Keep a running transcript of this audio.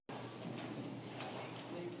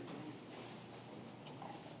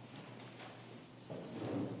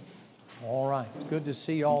All right. Good to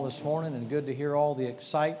see you all this morning, and good to hear all the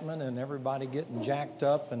excitement and everybody getting jacked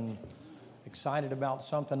up and excited about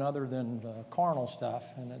something other than carnal stuff.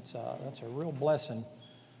 And that's a real blessing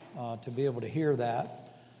to be able to hear that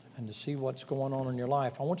and to see what's going on in your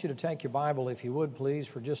life. I want you to take your Bible, if you would, please,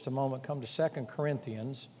 for just a moment. Come to 2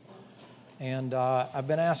 Corinthians. And I've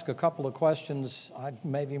been asked a couple of questions,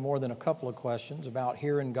 maybe more than a couple of questions, about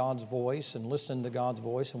hearing God's voice and listening to God's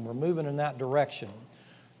voice, and we're moving in that direction.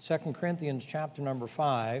 2 Corinthians chapter number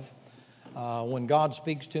 5, when God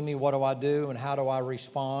speaks to me, what do I do and how do I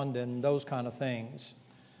respond and those kind of things.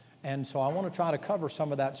 And so I want to try to cover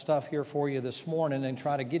some of that stuff here for you this morning and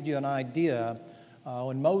try to give you an idea.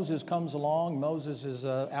 When Moses comes along, Moses is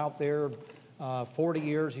out there 40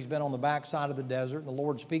 years. He's been on the backside of the desert. The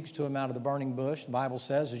Lord speaks to him out of the burning bush. The Bible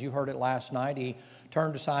says, as you heard it last night, he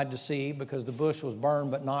turned aside to see because the bush was burned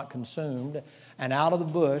but not consumed. And out of the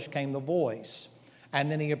bush came the voice. And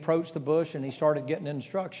then he approached the bush and he started getting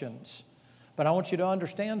instructions. But I want you to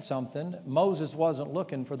understand something. Moses wasn't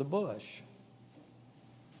looking for the bush.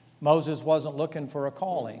 Moses wasn't looking for a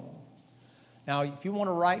calling. Now, if you want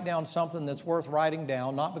to write down something that's worth writing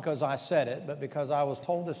down, not because I said it, but because I was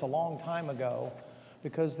told this a long time ago,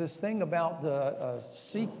 because this thing about the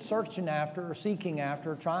seeking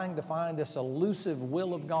after, trying to find this elusive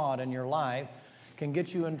will of God in your life can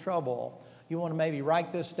get you in trouble. You want to maybe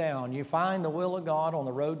write this down. You find the will of God on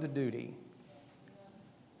the road to duty.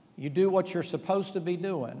 You do what you're supposed to be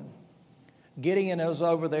doing. Gideon is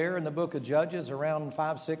over there in the book of Judges, around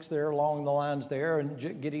 5, 6 there, along the lines there, and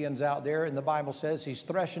Gideon's out there, and the Bible says he's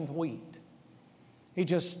threshing wheat. He's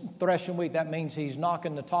just threshing wheat. That means he's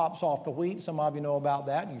knocking the tops off the wheat. Some of you know about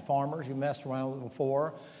that, you farmers, you messed around with it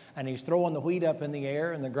before. And he's throwing the wheat up in the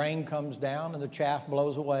air, and the grain comes down, and the chaff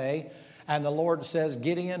blows away. And the Lord says,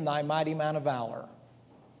 Gideon, thy mighty man of valor.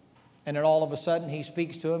 And then all of a sudden he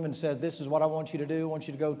speaks to him and says, this is what I want you to do. I want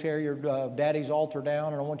you to go tear your daddy's altar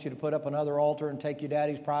down, and I want you to put up another altar and take your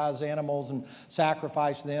daddy's prize animals and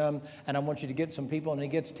sacrifice them. And I want you to get some people. And he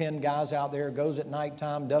gets 10 guys out there, goes at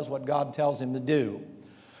nighttime, does what God tells him to do.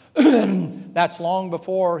 That's long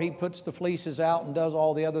before he puts the fleeces out and does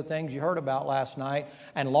all the other things you heard about last night,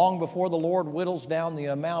 and long before the Lord whittles down the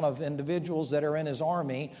amount of individuals that are in his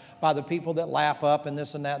army by the people that lap up and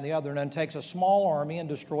this and that and the other, and then takes a small army and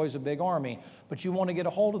destroys a big army. But you want to get a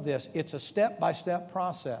hold of this. It's a step-by-step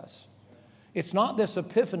process. It's not this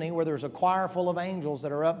epiphany where there's a choir full of angels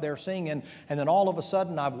that are up there singing, and then all of a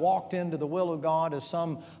sudden I've walked into the will of God as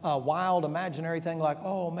some wild imaginary thing like,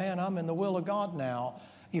 oh man, I'm in the will of God now.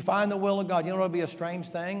 You find the will of God. You know what would be a strange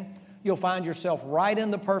thing? You'll find yourself right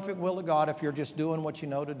in the perfect will of God if you're just doing what you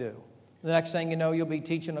know to do. The next thing you know, you'll be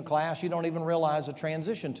teaching a class. You don't even realize a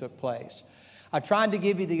transition took place. I tried to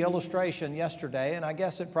give you the illustration yesterday, and I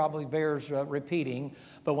guess it probably bears repeating,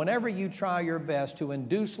 but whenever you try your best to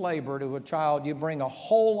induce labor to a child, you bring a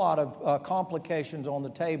whole lot of complications on the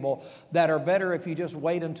table that are better if you just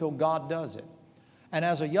wait until God does it. And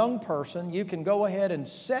as a young person, you can go ahead and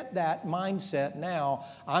set that mindset now.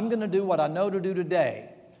 I'm going to do what I know to do today.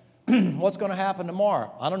 What's going to happen tomorrow?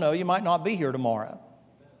 I don't know. You might not be here tomorrow.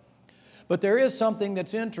 But there is something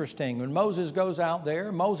that's interesting. When Moses goes out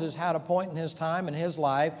there, Moses had a point in his time in his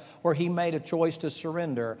life where he made a choice to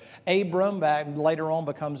surrender. Abram, back later on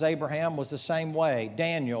becomes Abraham, was the same way.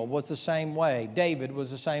 Daniel was the same way. David was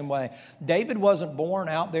the same way. David wasn't born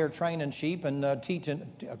out there training sheep and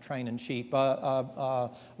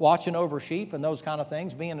watching over sheep and those kind of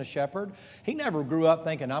things, being a shepherd. He never grew up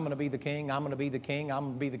thinking, I'm going to be the king, I'm going to be the king, I'm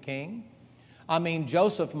going to be the king. I mean,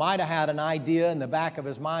 Joseph might have had an idea in the back of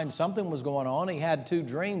his mind something was going on. He had 2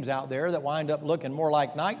 dreams out there that wind up looking more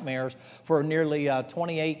like nightmares for nearly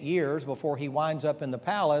 28 years before he winds up in the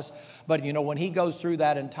palace. But, you know, when he goes through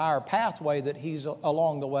that entire pathway that he's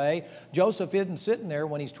along the way, Joseph isn't sitting there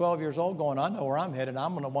when he's 12 years old going, I know where I'm headed.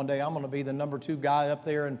 One day I'm going to be the number 2 guy up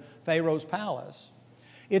there in Pharaoh's palace.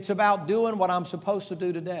 It's about doing what I'm supposed to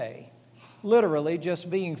do today. Literally just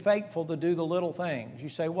being faithful to do the little things. You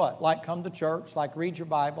say what? Like come to church, like read your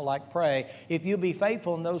Bible, like pray. If you be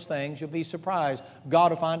faithful in those things, you'll be surprised.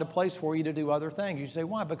 God will find a place for you to do other things. You say,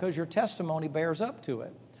 why? Because your testimony bears up to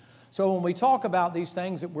it. So when we talk about these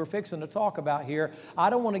things that we're fixing to talk about here, I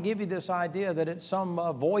don't want to give you this idea that it's some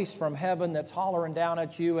voice from heaven that's hollering down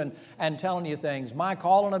at you and telling you things. My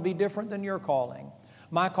calling will be different than your calling.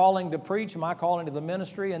 My calling to preach, my calling to the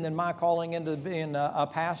ministry, and then my calling into being a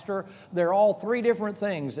pastor, they're all 3 different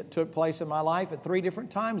things that took place in my life at 3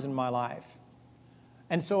 different times in my life.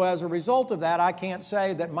 And so as a result of that, I can't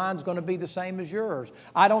say that mine's going to be the same as yours.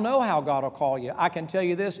 I don't know how God will call you. I can tell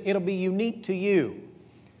you this, it'll be unique to you.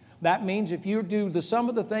 That means if you do some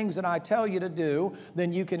of the things that I tell you to do,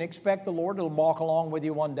 then you can expect the Lord to walk along with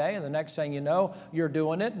you one day, and the next thing you know, you're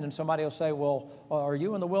doing it, and then somebody will say, well, are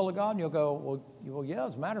you in the will of God? And you'll go, well, yeah,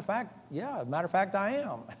 as a matter of fact, I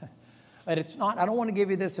am. And it's not, I don't want to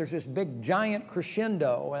give you this, there's this big giant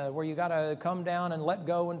crescendo where you got to come down and let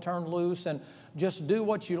go and turn loose and just do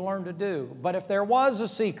what you learn to do. But if there was a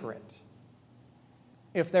secret,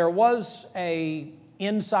 if there was a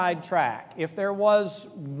inside track, if there was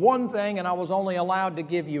one thing and I was only allowed to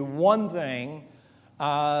give you one thing,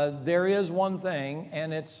 there is one thing,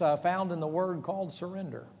 and it's found in the word called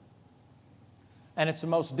surrender. And it's the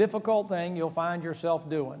most difficult thing you'll find yourself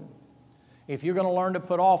doing. If you're going to learn to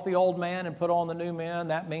put off the old man and put on the new man,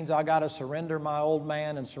 that means I got to surrender my old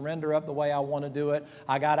man and surrender up the way I want to do it.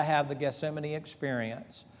 I got to have the Gethsemane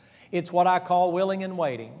experience. It's what I call willing and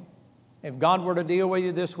waiting. If God were to deal with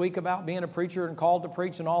you this week about being a preacher and called to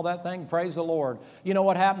preach and all that thing, praise the Lord. You know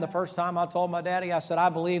what happened the first time I told my daddy? I said, I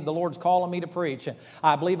believe the Lord's calling me to preach. And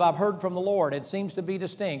I believe I've heard from the Lord. It seems to be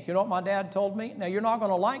distinct. You know what my dad told me? Now, you're not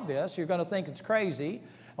going to like this. You're going to think it's crazy.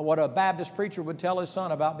 What a Baptist preacher would tell his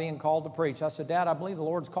son about being called to preach. I said, Dad, I believe the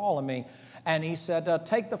Lord's calling me. And he said,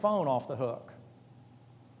 take the phone off the hook.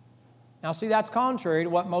 Now, see, that's contrary to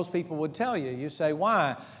what most people would tell you. You say,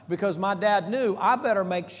 why? Because my dad knew I better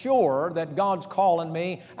make sure that God's calling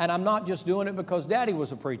me, and I'm not just doing it because Daddy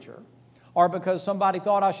was a preacher, or because somebody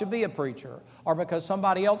thought I should be a preacher, or because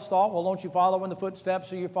somebody else thought, well, don't you follow in the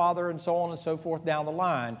footsteps of your father, and so on and so forth down the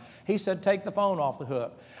line. He said, take the phone off the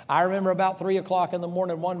hook. I remember about 3 o'clock in the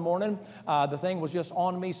morning one morning, the thing was just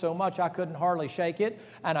on me so much I couldn't hardly shake it,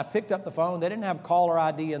 and I picked up the phone. They didn't have caller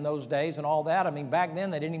ID in those days and all that. I mean, back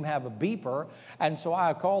then they didn't even have a beeper, and so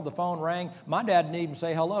I called, the phone rang. My dad didn't even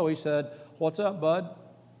say hello. He said, what's up, bud?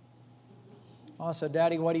 I said,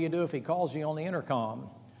 Daddy, what do you do if he calls you on the intercom?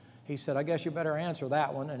 He said, I guess you better answer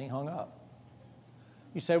that one, and he hung up.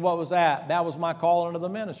 You say, what was that? That was my call into the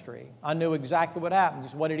ministry. I knew exactly what happened. He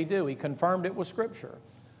said, what did he do? He confirmed it with Scripture.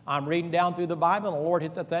 I'm reading down through the Bible, and the Lord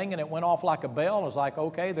hit the thing, and it went off like a bell, and it was like,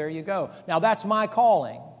 okay, there you go. Now, that's my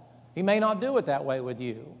calling. He may not do it that way with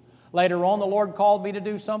you. Later on, the Lord called me to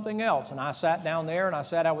do something else, and I sat down there, and I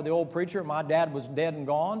sat out with the old preacher. My dad was dead and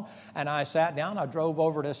gone, and I sat down. I drove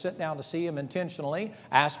over to sit down to see him intentionally,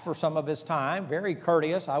 asked for some of his time, very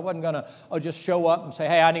courteous. I wasn't going to just show up and say,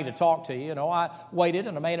 hey, I need to talk to you. You know, I waited,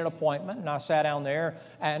 and I made an appointment, and I sat down there,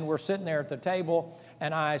 and we're sitting there at the table,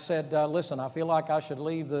 and I said, listen, I feel like I should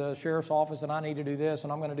leave the sheriff's office, and I need to do this,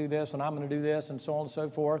 and I'm going to do this, and I'm going to do this, and so on and so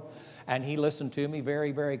forth. And he listened to me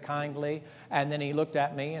very, very kindly. And then he looked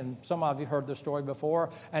at me, and some of you heard this story before,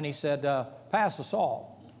 and he said, pass the salt.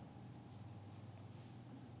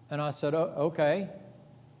 And I said, okay.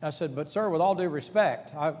 I said, but sir, with all due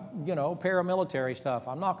respect, paramilitary stuff,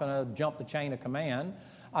 I'm not going to jump the chain of command.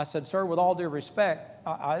 I said, sir, with all due respect,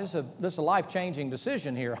 this is a life-changing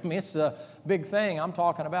decision here. I mean, it's a big thing. I'm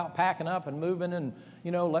talking about packing up and moving and,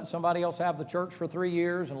 let somebody else have the church for 3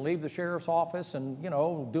 years and leave the sheriff's office and,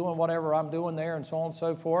 doing whatever I'm doing there and so on and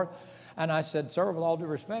so forth. And I said, sir, with all due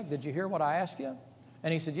respect, did you hear what I asked you?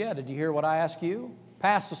 And he said, yeah, did you hear what I asked you?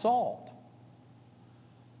 Pass the salt.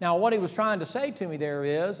 Now, what he was trying to say to me there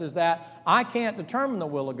is that I can't determine the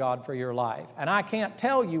will of God for your life, and I can't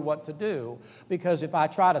tell you what to do, because if I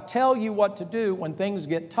try to tell you what to do when things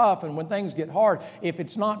get tough and when things get hard, if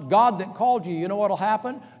it's not God that called you, you know what will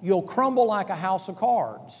happen? You'll crumble like a house of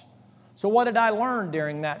cards. So what did I learn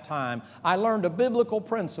during that time? I learned a biblical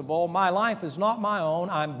principle. My life is not my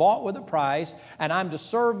own. I'm bought with a price, and I'm to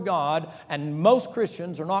serve God. And most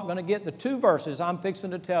Christians are not going to get the 2 verses I'm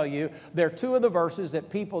fixing to tell you. They're 2 of the verses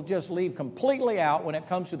that people just leave completely out when it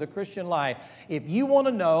comes to the Christian life. If you want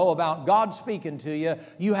to know about God speaking to you,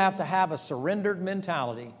 you have to have a surrendered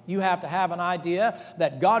mentality. You have to have an idea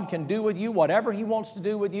that God can do with you whatever He wants to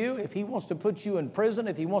do with you. If He wants to put you in prison,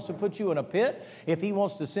 if He wants to put you in a pit, if He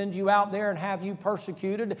wants to send you out there and have you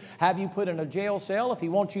persecuted, have you put in a jail cell, if He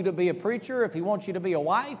wants you to be a preacher, if He wants you to be a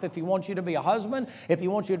wife, if He wants you to be a husband, if He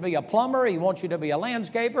wants you to be a plumber, He wants you to be a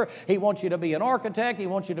landscaper, He wants you to be an architect, He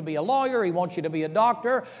wants you to be a lawyer, He wants you to be a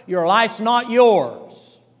doctor, your life's not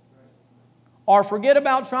yours. Or forget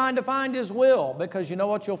about trying to find His will, because you know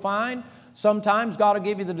what you'll find? Sometimes God will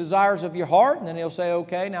give you the desires of your heart, and then He'll say,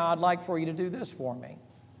 okay, now I'd like for you to do this for me.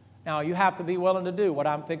 Now, you have to be willing to do what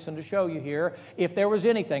I'm fixing to show you here. If there was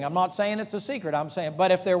anything, I'm not saying it's a secret, I'm saying,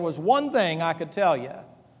 but if there was one thing I could tell you,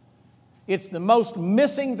 it's the most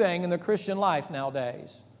missing thing in the Christian life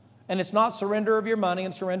nowadays. And it's not surrender of your money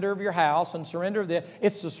and surrender of your house and surrender of this.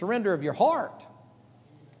 It's the surrender of your heart.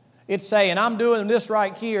 It's saying, I'm doing this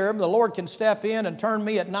right here. The Lord can step in and turn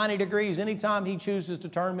me at 90 degrees anytime He chooses to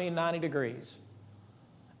turn me at 90 degrees.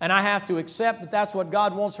 And I have to accept that that's what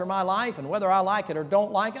God wants for my life, and whether I like it or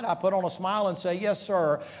don't like it, I put on a smile and say, yes,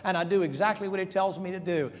 sir, and I do exactly what He tells me to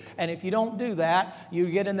do. And if you don't do that, you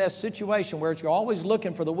get in this situation where you're always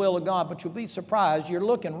looking for the will of God, but you'll be surprised. You're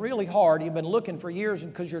looking really hard. You've been looking for years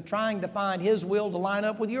because you're trying to find His will to line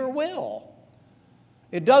up with your will.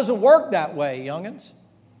 It doesn't work that way, young'uns.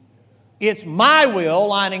 It's my will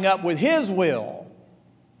lining up with His will.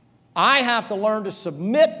 I have to learn to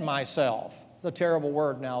submit myself. It's a terrible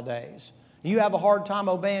word nowadays. You have a hard time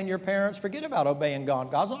obeying your parents, forget about obeying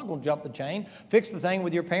God. God's not going to jump the chain. Fix the thing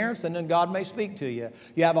with your parents, and then God may speak to you.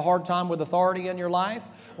 You have a hard time with authority in your life,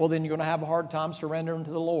 well, then you're going to have a hard time surrendering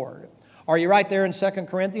to the Lord. Are you right there in 2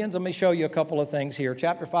 Corinthians? Let me show you a couple of things here.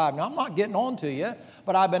 Chapter 5. Now, I'm not getting on to you,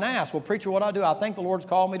 but I've been asked, well, preacher, what do I do? I think the Lord's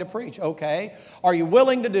called me to preach. Okay. Are you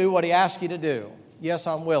willing to do what He asked you to do? Yes,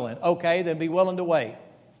 I'm willing. Okay, then be willing to wait.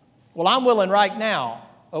 Well, I'm willing right now.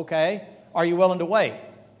 Okay. Are you willing to wait?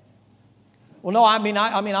 Well, no,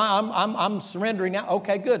 I'm surrendering now.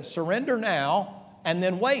 Okay, good. Surrender now and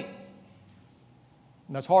then wait.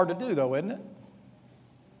 And that's hard to do, though, isn't it?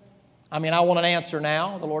 I want an answer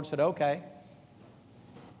now. The Lord said, okay.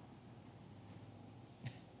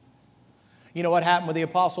 You know what happened with the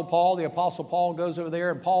Apostle Paul? The Apostle Paul goes over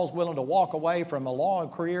there, and Paul's willing to walk away from a long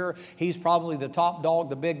career. He's probably the top dog,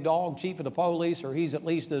 the big dog, chief of the police, or he's at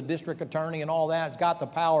least the district attorney and all that. He's got the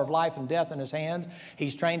power of life and death in his hands.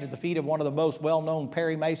 He's trained at the feet of one of the most well-known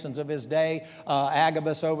Perry Masons of his day,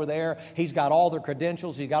 Agabus over there. He's got all the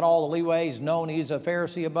credentials. He's got all the leeway. He's known he's a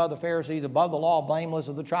Pharisee above the Pharisees, above the law, blameless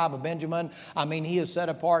of the tribe of Benjamin. He is set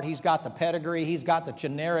apart. He's got the pedigree. He's got the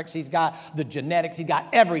generics. He's got the genetics. He's got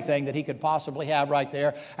everything that he could possibly have right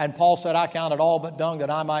there. And Paul said, I count it all but dung that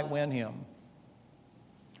I might win Him,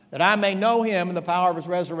 that I may know Him in the power of His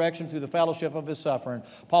resurrection through the fellowship of His suffering.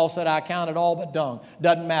 Paul said, I count it all but dung.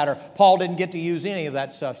 Doesn't matter. Paul didn't get to use any of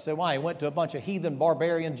that stuff. He said, why? He went to a bunch of heathen,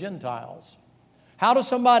 barbarian Gentiles. How does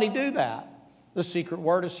somebody do that? The secret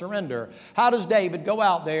word is surrender. How does David go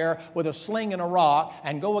out there with a sling and a rock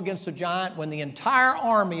and go against a giant when the entire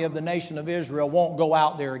army of the nation of Israel won't go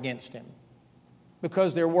out there against him?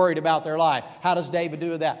 Because they're worried about their life. How does David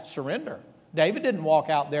do that? Surrender. David didn't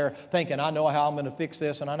walk out there thinking, I know how I'm going to fix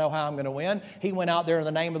this and I know how I'm going to win. He went out there in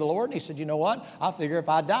the name of the Lord and he said, you know what? I figure if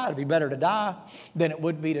I die, it'd be better to die than it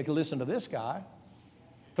would be to listen to this guy.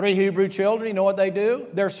 3 Hebrew children, you know what they do?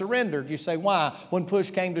 They're surrendered. You say, why? When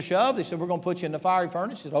push came to shove, they said, we're going to put you in the fiery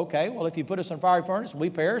furnace. He said, okay, well, if you put us in the fiery furnace,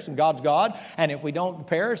 we perish and God's God. And if we don't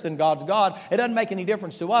perish, then God's God. It doesn't make any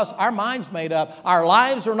difference to us. Our mind's made up. Our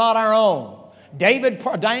lives are not our own.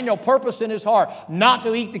 Daniel purposed in his heart not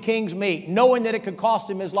to eat the king's meat, knowing that it could cost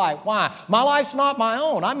him his life. Why? My life's not my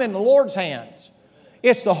own. I'm in the Lord's hands.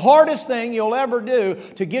 It's the hardest thing you'll ever do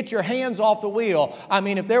to get your hands off the wheel.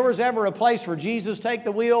 If there was ever a place for Jesus to take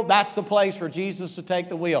the wheel, that's the place for Jesus to take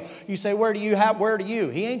the wheel. You say, where do you?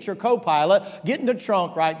 He ain't your co-pilot. Get in the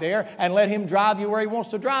trunk right there and let Him drive you where He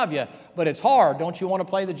wants to drive you. But it's hard. Don't you want to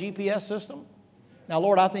play the GPS system? Now,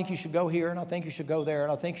 Lord, I think you should go here, and I think you should go there,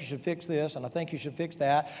 and I think you should fix this, and I think you should fix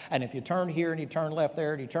that. And if you turn here, and you turn left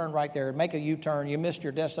there, and you turn right there, and make a U-turn, you missed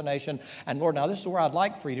your destination. And Lord, now this is where I'd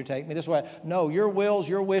like for you to take me. This way. No, your wills,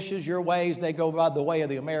 your wishes, your ways, they go by the way of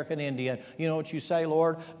the American Indian. You know what you say,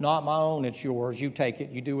 Lord? Not my own, it's yours. You take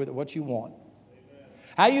it. You do with it what you want.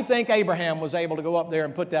 How do you think Abraham was able to go up there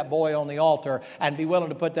and put that boy on the altar and be willing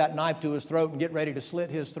to put that knife to his throat and get ready to slit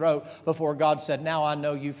his throat before God said, now I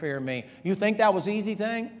know you fear me? You think that was an easy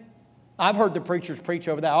thing? I've heard the preachers preach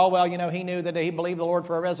over that. Oh, well, he knew that he believed the Lord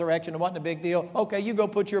for a resurrection. It wasn't a big deal. Okay, you go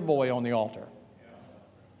put your boy on the altar.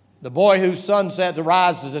 The boy whose sun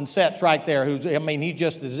rises and sets right there. He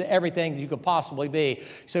just is everything you could possibly be.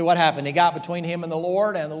 So what happened? He got between him and the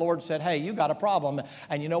Lord the Lord said, hey, you got a problem.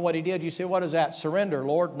 And you know what he did? You say, what is that? Surrender,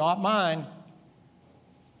 Lord, not mine.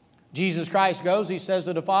 Jesus Christ goes, He says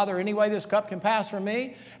to the Father, any way this cup can pass from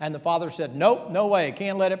me? And the Father said, nope, no way.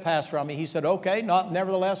 Can't let it pass from me. He said, okay,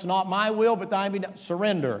 nevertheless, not my will, but thine be done.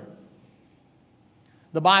 Surrender.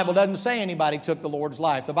 The Bible doesn't say anybody took the Lord's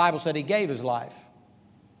life. The Bible said He gave His life.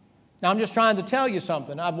 Now, I'm just trying to tell you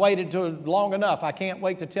something. I've waited long enough. I can't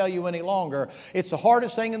wait to tell you any longer. It's the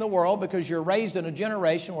hardest thing in the world because you're raised in a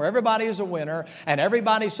generation where everybody is a winner and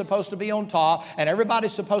everybody's supposed to be on top and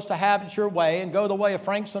everybody's supposed to have it your way and go the way of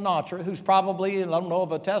Frank Sinatra, who's probably, I don't know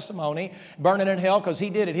of a testimony, burning in hell because he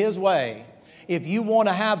did it his way. If you want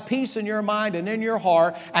to have peace in your mind and in your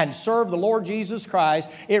heart and serve the Lord Jesus Christ,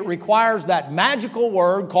 it requires that magical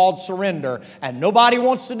word called surrender. And nobody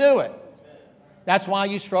wants to do it. That's why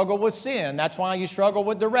you struggle with sin. That's why you struggle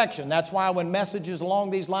with direction. That's why when messages along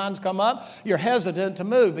these lines come up, you're hesitant to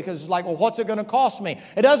move because it's like, well, what's it going to cost me?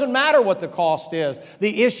 It doesn't matter what the cost is.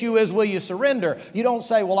 The issue is, will you surrender? You don't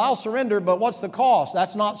say, well, I'll surrender, but what's the cost?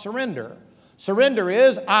 That's not surrender. Surrender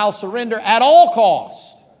is, I'll surrender at all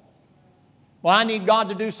cost. Well, I need God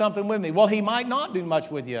to do something with me. Well, He might not do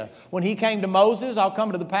much with you. When He came to Moses, I'll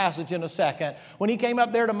come to the passage in a second. When He came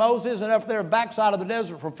up there to Moses and up there backside of the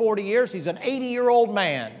desert for 40 years, he's an 80-year-old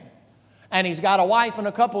man. And he's got a wife and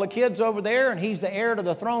a couple of kids over there, and he's the heir to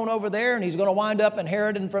the throne over there, and he's going to wind up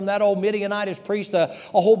inheriting from that old Midianitish priest a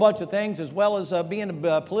whole bunch of things, as well as being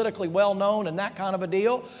politically well-known and that kind of a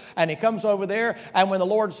deal. And he comes over there, and when the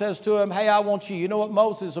Lord says to him, hey, I want you know what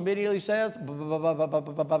Moses immediately says?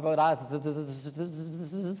 But I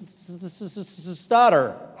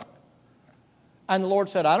stutter. And the Lord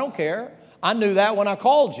said, I don't care. I knew that when I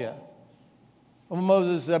called you.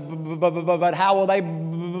 Moses said, but how will they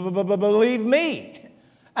believe me?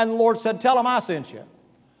 And the Lord said, tell them I sent you.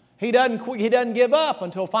 He doesn't give up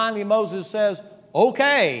until finally Moses says,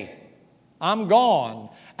 okay, I'm gone.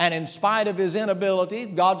 And in spite of his inability,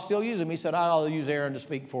 God still uses him. He said, I'll use Aaron to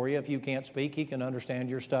speak for you. If you can't speak, he can understand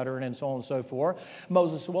your stuttering and so on and so forth.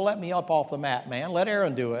 Moses said, well, let me up off the mat, man. Let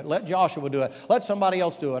Aaron do it. Let Joshua do it. Let somebody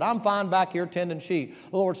else do it. I'm fine back here tending sheep.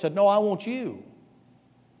 The Lord said, no, I want you.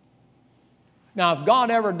 Now, if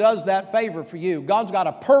God ever does that favor for you, God's got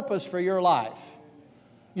a purpose for your life.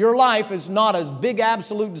 Your life is not a big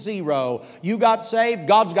absolute zero. You got saved,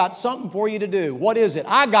 God's got something for you to do. What is it?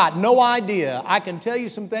 I got no idea. I can tell you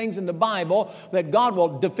some things in the Bible that God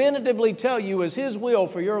will definitively tell you is His will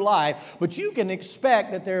for your life, but you can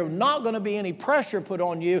expect that there's not going to be any pressure put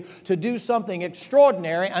on you to do something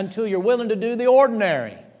extraordinary until you're willing to do the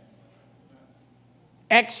ordinary.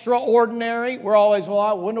 Extraordinary, we're always,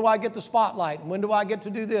 well, when do I get the spotlight? When do I get to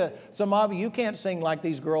do this? Some of you can't sing like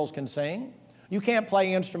these girls can sing. You can't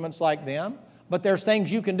play instruments like them. But there's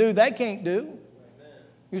things you can do they can't do.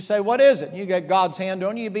 You say, what is it? You get God's hand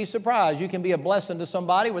on you, you'd be surprised. You can be a blessing to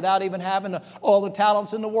somebody without even having all the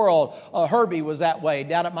talents in the world. Herbie was that way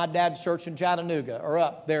down at my dad's church in Chattanooga, or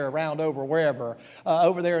up there around over wherever,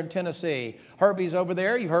 over there in Tennessee. Herbie's over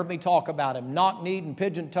there. You've heard me talk about him. Knock-kneed and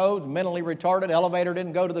pigeon-toed, mentally retarded. Elevator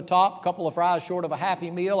didn't go to the top. A couple of fries short of a Happy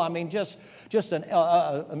Meal. I mean, just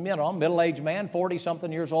a middle-aged man,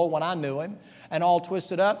 40-something years old when I knew him, and all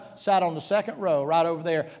twisted up, sat on the second row right over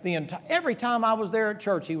there. Every time I was there at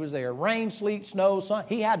church, he was there. Rain, sleet, snow, sun.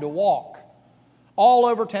 He had to walk. All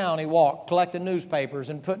over town he walked, collecting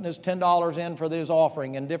newspapers and putting his $10 in for his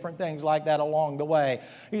offering and different things like that along the way.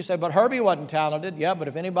 You say, but Herbie wasn't talented. Yeah, but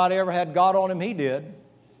if anybody ever had God on him, he did.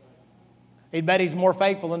 He'd bet he's more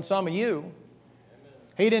faithful than some of you.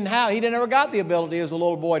 He never got the ability as a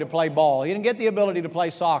little boy to play ball. He didn't get the ability to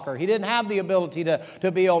play soccer. He didn't have the ability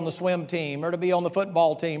to be on the swim team or to be on the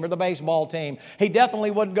football team or the baseball team. He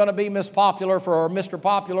definitely wasn't going to be Miss Popular or Mr.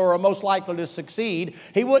 Popular or most likely to succeed.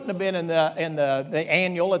 He wouldn't have been in the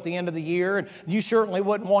annual at the end of the year. And you certainly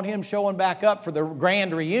wouldn't want him showing back up for the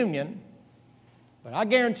grand reunion. But I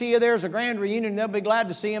guarantee you there's a grand reunion they'll be glad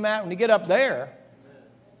to see him at when you get up there.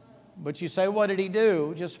 But you say, what did he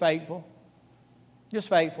do? Just faithful. Just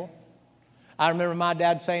faithful. I remember my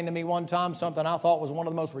dad saying to me one time something I thought was one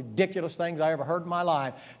of the most ridiculous things I ever heard in my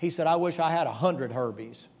life. He said, I wish I had 100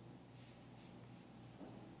 Herbies.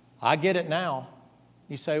 I get it now.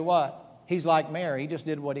 You say, what? He's like Mary. He just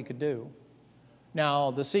did what he could do. Now,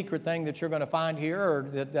 the secret thing that you're going to find here, or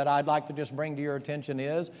that I'd like to just bring to your attention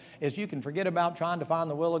is you can forget about trying to find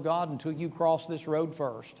the will of God until you cross this road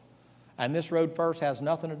first. And this road first has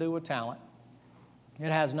nothing to do with talent.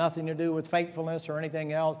 It has nothing to do with faithfulness or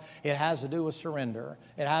anything else. It has to do with surrender.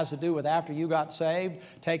 It has to do with after you got saved,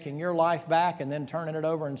 taking your life back and then turning it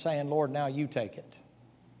over and saying, Lord, now you take it.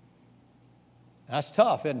 That's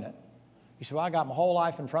tough, isn't it? You say, well, I got my whole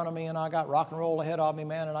life in front of me and I got rock and roll ahead of me,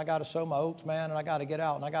 man, and I got to sow my oats, man, and I got to get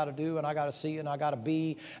out and I got to do and I got to see and I got to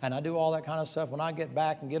be and I do all that kind of stuff. When I get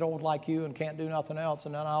back and get old like you and can't do nothing else,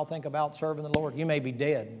 and then I'll think about serving the Lord, you may be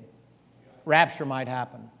dead. Rapture might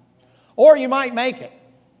happen. Or you might make it.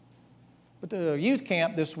 But the youth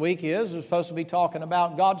camp this week is supposed to be talking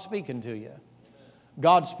about God speaking to you.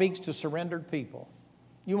 God speaks to surrendered people.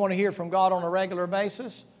 You want to hear from God on a regular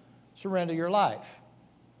basis? Surrender your life.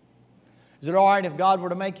 Is it all right if God were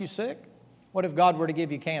to make you sick? What if God were to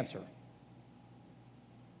give you cancer?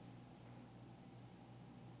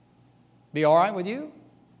 Be all right with you?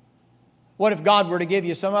 What if God were to give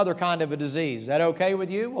you some other kind of a disease? Is that okay with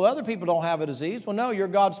you? Well, other people don't have a disease. Well, no, you're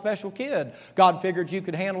God's special kid. God figured you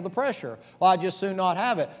could handle the pressure. Well, I'd just soon not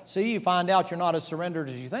have it. See, you find out you're not as surrendered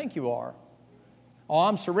as you think you are. Oh,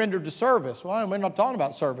 I'm surrendered to service. Well, we're not talking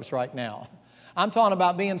about service right now. I'm talking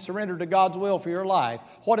about being surrendered to God's will for your life.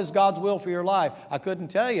 What is God's will for your life? I couldn't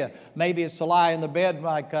tell you. Maybe it's to lie in the bed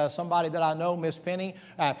like somebody that I know, Miss Penny,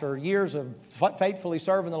 after years of faithfully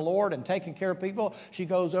serving the Lord and taking care of people. She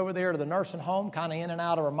goes over there to the nursing home, kind of in and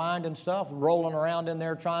out of her mind and stuff, rolling around in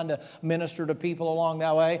there trying to minister to people along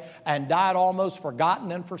that way, and died almost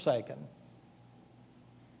forgotten and forsaken.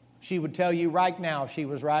 She would tell you right now, if she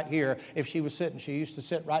was right here, if she was sitting, she used to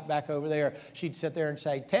sit right back over there. She'd sit there and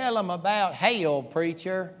say, "Tell them about hail,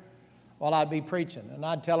 preacher," while I'd be preaching. And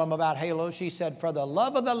I'd tell them about hail. She said, "For the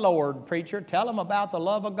love of the Lord, preacher, tell them about the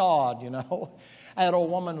love of God," you know. That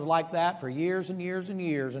old woman was like that for years and years and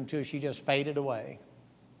years until she just faded away.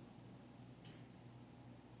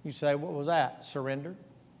 You say, what was that? Surrender.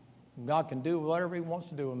 God can do whatever He wants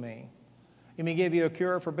to do with me. He may give you a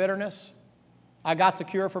cure for bitterness. I got the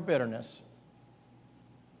cure for bitterness.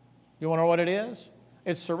 You want to know what it is?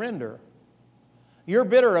 It's surrender. You're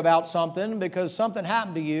bitter about something because something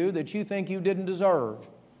happened to you that you think you didn't deserve.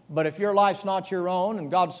 But if your life's not your own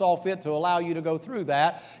and God saw fit to allow you to go through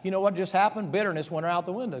that, you know what just happened? Bitterness went out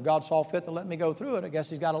the window. God saw fit to let me go through it. I guess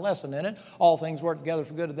He's got a lesson in it. All things work together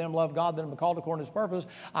for good to them love God, them are called according to His purpose.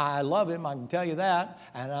 I love Him, I can tell you that.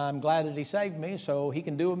 And I'm glad that He saved me, so He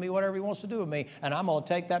can do with me whatever He wants to do with me. And I'm going to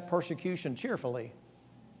take that persecution cheerfully,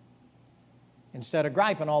 instead of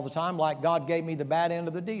griping all the time like God gave me the bad end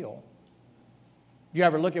of the deal. Do you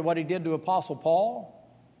ever look at what He did to Apostle Paul?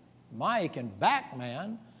 Mike and back,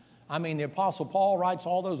 man. I mean, the Apostle Paul writes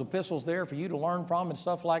all those epistles there for you to learn from and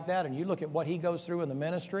stuff like that, and you look at what he goes through in the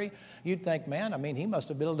ministry, you'd think, man, I mean, he must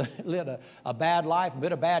have lived a bad life,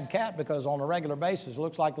 been a bad cat, because on a regular basis it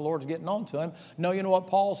looks like the Lord's getting on to him. No, you know what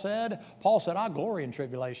Paul said? Paul said, "I glory in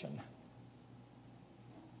tribulation."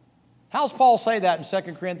 How's Paul say that in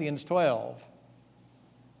 2 Corinthians 12?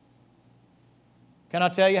 Can I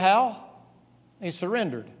tell you how? He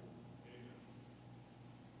surrendered.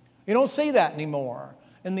 You don't see that anymore.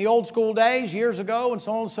 In the old school days, years ago, and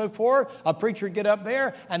so on and so forth, a preacher would get up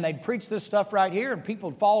there and they'd preach this stuff right here and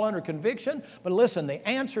people would fall under conviction. But listen, the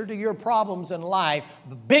answer to your problems in life,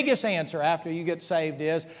 the biggest answer after you get saved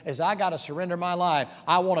is I got to surrender my life.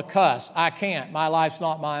 I want to cuss. I can't. My life's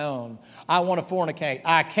not my own. I want to fornicate.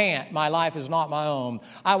 I can't. My life is not my own.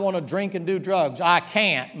 I want to drink and do drugs. I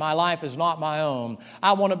can't. My life is not my own.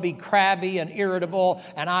 I want to be crabby and irritable,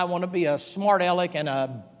 and I want to be a smart aleck and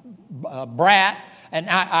a brat, and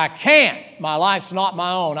I can't. My life's not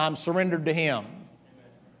my own. I'm surrendered to Him.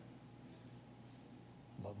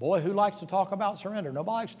 But boy, who likes to talk about surrender?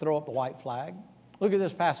 Nobody likes to throw up the white flag. Look at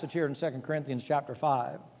this passage here in 2 Corinthians chapter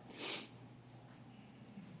 5.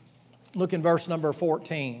 Look in verse number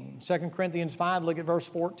 14. 2 Corinthians 5, look at verse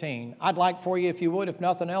 14. I'd like for you, if you would, if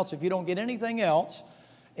nothing else, if you don't get anything else,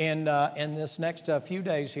 in this next few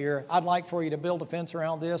days here, I'd like for you to build a fence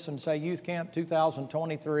around this and say Youth Camp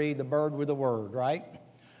 2023, the bird with the word, right?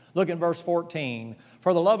 Look in verse 14.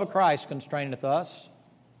 For the love of Christ constraineth us.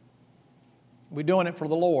 We're doing it for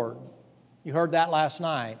the Lord. You heard that last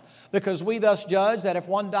night. Because we thus judge that if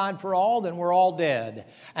one died for all, then we're all dead.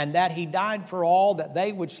 And that He died for all, that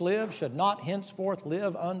they which live should not henceforth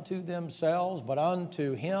live unto themselves, but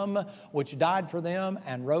unto Him which died for them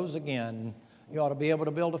and rose again. You ought to be able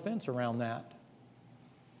to build a fence around that.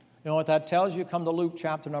 You know what that tells you? Come to Luke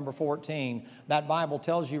chapter number 14. That Bible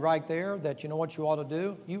tells you right there that you know what you ought to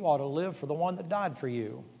do? You ought to live for the one that died for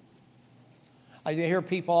you. I hear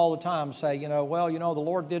people all the time say, well, the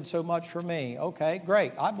Lord did so much for me. Okay,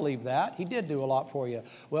 great. I believe that. He did do a lot for you.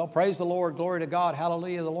 Well, praise the Lord. Glory to God.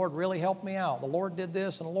 Hallelujah. The Lord really helped me out. The Lord did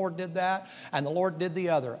this and the Lord did that and the Lord did the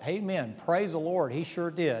other. Amen. Praise the Lord. He sure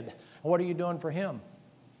did. What are you doing for Him?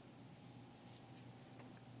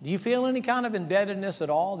 Do you feel any kind of indebtedness at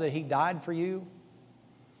all that He died for you,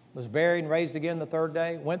 was buried and raised again the third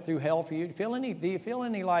day, went through hell for you? Do you feel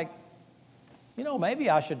any like, maybe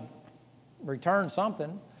I should return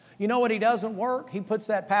something? You know what He doesn't work? He puts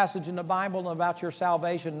that passage in the Bible about your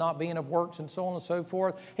salvation not being of works and so on and so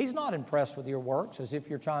forth. He's not impressed with your works as if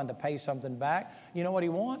you're trying to pay something back. You know what He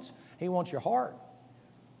wants? He wants your heart.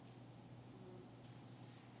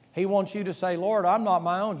 He wants you to say, Lord, I'm not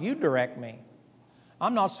my own. You direct me.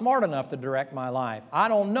 I'm not smart enough to direct my life. I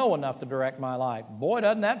don't know enough to direct my life. Boy,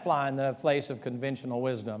 doesn't that fly in the face of conventional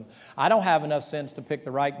wisdom. I don't have enough sense to pick the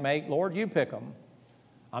right mate. Lord, you pick them.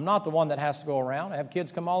 I'm not the one that has to go around. I have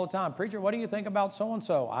kids come all the time. Preacher, what do you think about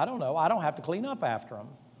so-and-so? I don't know. I don't have to clean up after them.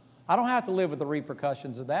 I don't have to live with the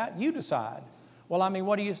repercussions of that. You decide. Well, I mean,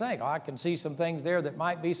 what do you think? I can see some things there that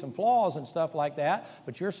might be some flaws and stuff like that,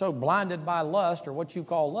 but you're so blinded by lust or what you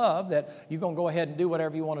call love that you're going to go ahead and do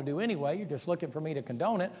whatever you want to do anyway. You're just looking for me to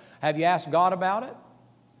condone it. Have you asked God about it?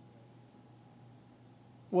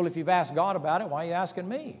 Well, if you've asked God about it, why are you asking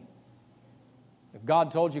me? If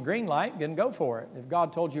God told you green light, then go for it. If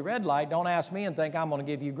God told you red light, don't ask me and think I'm going to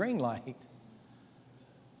give you green light.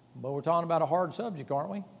 But we're talking about a hard subject, aren't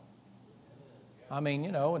we? I mean,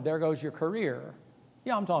 you know, and there goes your career.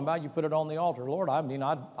 Yeah, I'm talking about you put it on the altar. Lord, I mean,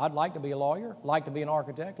 I'd like to be a lawyer, like to be an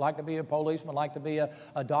architect, like to be a policeman, like to be a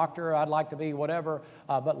doctor, I'd like to be whatever.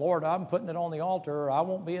 But Lord, I'm putting it on the altar. I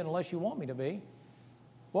won't be it unless you want me to be.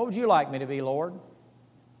 What would you like me to be, Lord?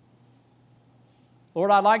 Lord,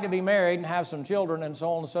 I'd like to be married and have some children and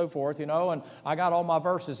so on and so forth, you know, and I got all my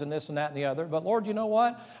verses and this and that and the other. But Lord, you know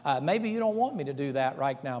what? Maybe you don't want me to do that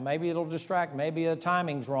right now. Maybe it'll distract. Maybe the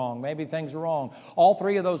timing's wrong. Maybe things are wrong. All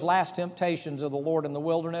three of those last temptations of the Lord in the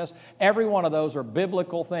wilderness, every one of those are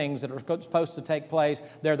biblical things that are supposed to take place.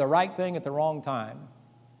 They're the right thing at the wrong time.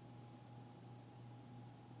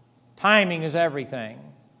 Timing is everything.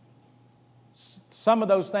 Some of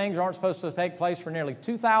those things aren't supposed to take place for nearly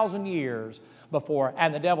 2,000 years before.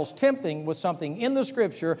 And the devil's tempting with something in the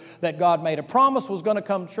Scripture that God made a promise was going to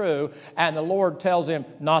come true. And the Lord tells him,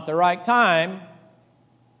 not the right time.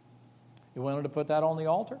 You wanted to put that on the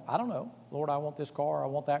altar? I don't know. Lord, I want this car. I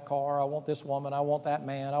want that car. I want this woman. I want that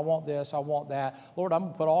man. I want this. I want that. Lord, I'm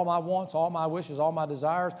going to put all my wants, all my wishes, all my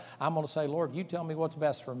desires. I'm going to say, Lord, you tell me what's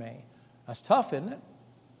best for me. That's tough, isn't it?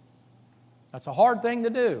 That's a hard thing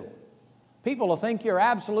to do. People will think you're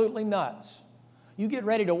absolutely nuts. You get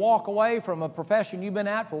ready to walk away from a profession you've been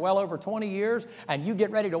at for well over 20 years, and you get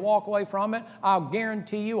ready to walk away from it, I'll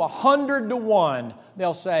guarantee you 100 to 1,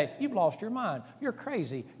 they'll say, you've lost your mind. You're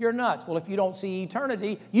crazy. You're nuts. Well, if you don't see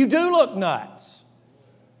eternity, you do look nuts.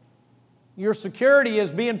 Your security is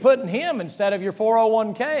being put in Him instead of your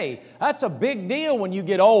 401k. That's a big deal when you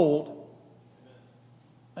get old.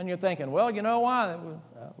 And you're thinking, well, you know why?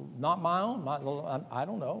 Not my own. I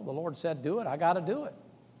don't know. The Lord said do it. I got to do it.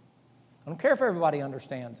 I don't care if everybody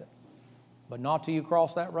understands it. But not till you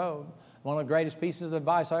cross that road. One of the greatest pieces of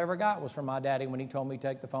advice I ever got was from my daddy when he told me to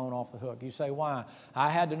take the phone off the hook. You say, why? I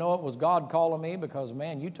had to know it was God calling me because,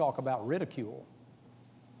 man, you talk about ridicule.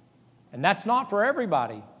 And that's not for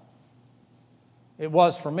everybody. It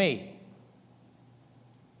was for me.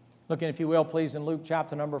 Looking, if you will, please, in Luke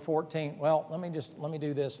chapter number 14. Well, let me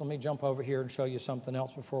do this. Let me jump over here and show you something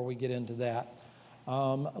else before we get into that.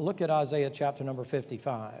 Look at Isaiah chapter number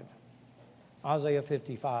 55. Isaiah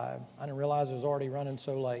 55. I didn't realize it was already running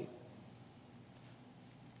so late.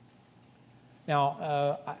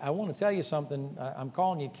 Now, I want to tell you something. I'm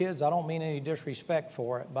calling you kids. I don't mean any disrespect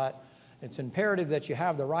for it, but it's imperative that you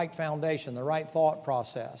have the right foundation, the right thought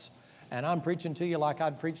process. And I'm preaching to you like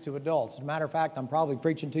I'd preach to adults. As a matter of fact, I'm probably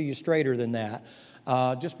preaching to you straighter than that.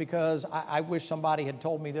 Just because I wish somebody had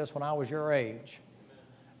told me this when I was your age.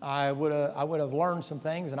 I would have learned some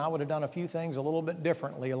things, and I would have done a few things a little bit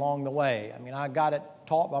differently along the way. I mean, I got it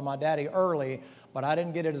taught by my daddy early, but I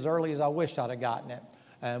didn't get it as early as I wished I'd have gotten it.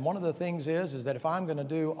 And one of the things is that if I'm going to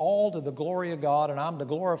do all to the glory of God and I'm to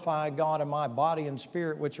glorify God in my body and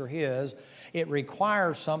spirit, which are His, it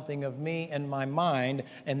requires something of me and my mind,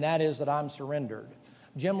 and that is that I'm surrendered.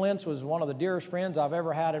 Jim Lentz was one of the dearest friends I've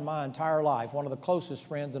ever had in my entire life, one of the closest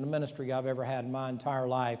friends in the ministry I've ever had in my entire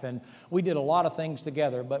life. And we did a lot of things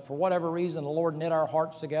together, but for whatever reason, the Lord knit our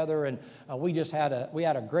hearts together, and we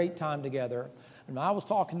had a great time together. And I was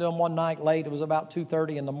talking to him one night late. It was about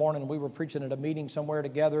 2:30 in the morning. We were preaching at a meeting somewhere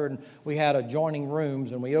together, and we had adjoining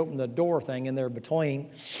rooms, and we opened the door thing in there between.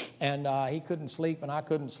 And he couldn't sleep, and I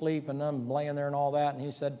couldn't sleep, and I'm laying there and all that. And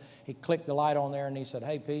he said, he clicked the light on there, and he said,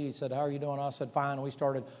 hey, P, he said, how are you doing? I said, fine. And we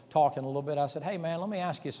started talking a little bit. I said, hey, man, let me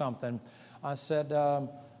ask you something. I said,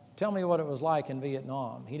 tell me what it was like in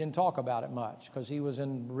Vietnam. He didn't talk about it much because he was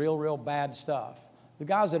in real bad stuff. The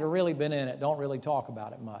guys that have really been in it don't really talk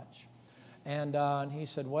about it much. And he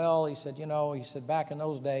said, well, he said, back in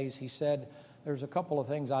those days, he said, there's a couple of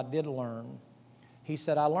things I did learn. He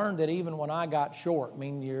said, I learned that even when I got short, I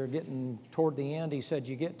mean, you're getting toward the end, he said,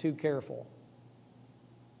 you get too careful.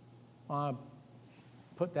 I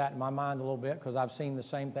put that in my mind a little bit because I've seen the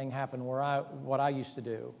same thing happen what I used to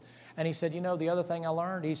do. And he said, the other thing I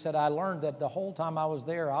learned, he said, I learned that the whole time I was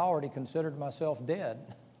there, I already considered myself dead.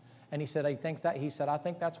 And he said, I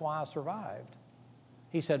think that's why I survived.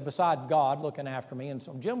 He said, beside God looking after me. And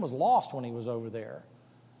so Jim was lost when he was over there.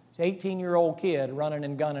 An 18-year-old kid running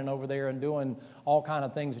and gunning over there and doing all kind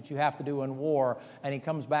of things that you have to do in war. And he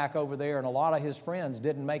comes back over there, and a lot of his friends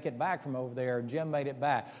didn't make it back from over there, and Jim made it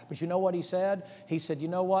back. But you know what he said? He said, you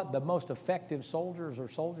know what? The most effective soldiers are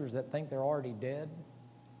soldiers that think they're already dead.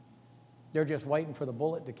 They're just waiting for the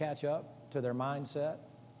bullet to catch up to their mindset.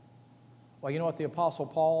 Well, you know what the Apostle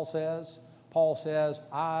Paul says? Paul says,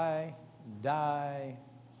 I die.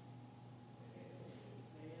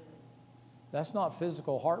 That's not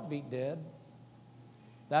physical heartbeat dead.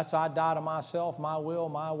 That's I die to myself, my will,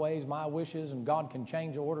 my ways, my wishes, and God can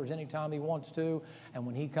change orders anytime He wants to. And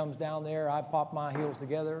when He comes down there, I pop my heels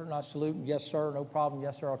together and I salute, and yes, sir, no problem,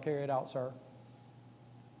 yes, sir, I'll carry it out, sir.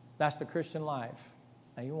 That's the Christian life.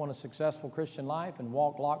 Now, you want a successful Christian life and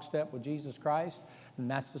walk lockstep with Jesus Christ,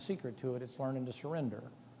 and that's the secret to it. It's learning to surrender.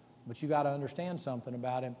 But you got to understand something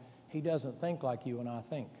about Him. He doesn't think like you and I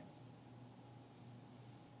think.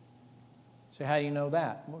 So how do you know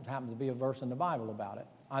that? Well, it happens to be a verse in the Bible about it.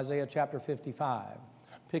 Isaiah chapter 55.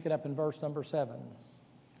 Pick it up in verse number 7.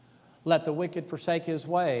 Let the wicked forsake his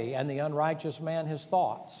way, and the unrighteous man his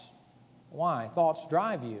thoughts. Why? Thoughts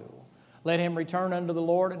drive you. Let him return unto the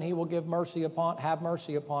Lord, and He will have mercy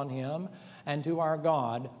upon him, and to our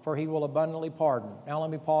God, for He will abundantly pardon. Now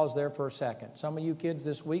let me pause there for a second. Some of you kids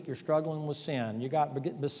this week, you're struggling with sin. You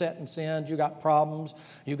got beset in sins, you got problems,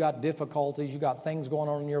 you got difficulties, you got things going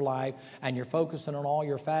on in your life, and you're focusing on all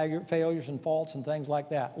your failures and faults and things like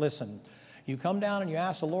that. Listen. You come down and you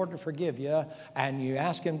ask the Lord to forgive you, and you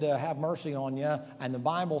ask Him to have mercy on you, and the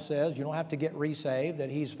Bible says you don't have to get resaved, that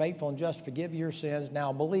He's faithful and just to forgive your sins.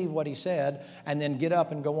 Now believe what He said, and then get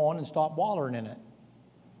up and go on and stop wallowing in it.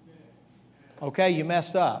 Okay, you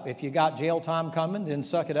messed up. If you got jail time coming, then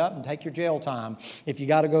suck it up and take your jail time. If you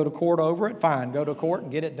got to go to court over it, fine. Go to court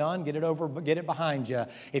and get it done, get it over, get it behind you.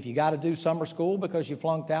 If you got to do summer school because you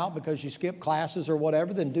flunked out, because you skipped classes or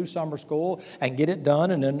whatever, then do summer school and get it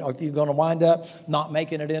done. And then if you're going to wind up not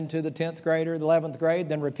making it into the 10th grade or the 11th grade,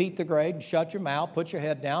 then repeat the grade and shut your mouth, put your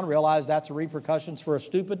head down, realize that's the repercussions for a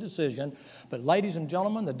stupid decision. But ladies and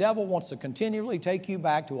gentlemen, the devil wants to continually take you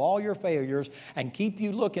back to all your failures and keep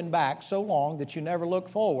you looking back so long that you never look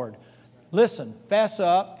forward. Listen, fess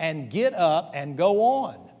up and get up and go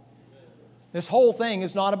on. This whole thing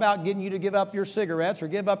is not about getting you to give up your cigarettes or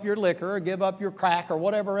give up your liquor or give up your crack or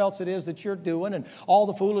whatever else it is that you're doing, and all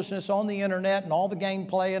the foolishness on the internet and all the game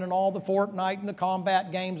playing and all the Fortnite and the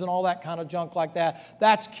combat games and all that kind of junk like that.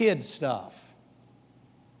 That's kids stuff.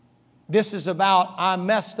 This is about I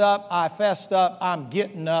messed up, I fessed up, I'm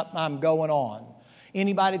getting up, I'm going on.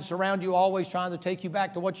 Anybody that's around you always trying to take you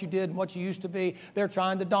back to what you did and what you used to be, they're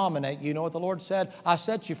trying to dominate. You know what the Lord said? I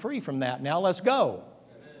set you free from that. Now let's go.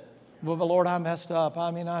 Well, but Lord, I messed up.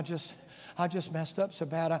 I just messed up so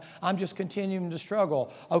bad. I'm just continuing to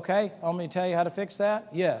struggle. Okay, I'm going to tell you how to fix that?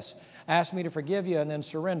 Yes. Ask me to forgive you and then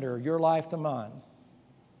surrender your life to mine.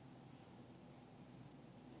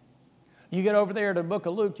 You get over there to the book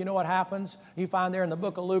of Luke, you know what happens? You find there in the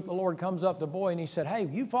book of Luke, the Lord comes up to the boy and He said, hey,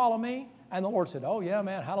 you follow me? And the Lord said, oh, yeah,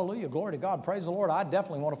 man, hallelujah, glory to God, praise the Lord. I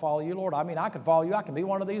definitely want to follow you, Lord. I mean, I could follow you. I can be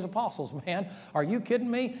one of these apostles, man. Are you kidding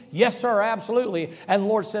me? Yes, sir, absolutely. And the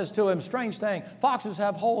Lord says to him, strange thing, foxes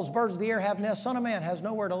have holes, birds of the air have nests, Son of Man has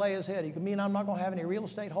nowhere to lay his head. You mean I'm not going to have any real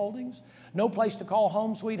estate holdings? No place to call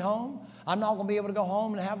home, sweet home? I'm not going to be able to go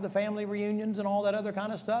home and have the family reunions and all that other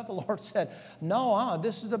kind of stuff? The Lord said, no,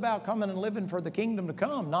 this is about coming and living for the kingdom to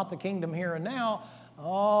come, not the kingdom here and now.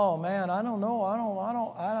 Oh, man, I don't know. I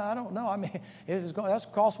don't know. I mean, that's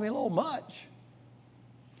cost me a little much.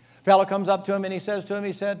 Fellow comes up to him and he says to him,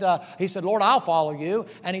 he said, Lord, I'll follow you.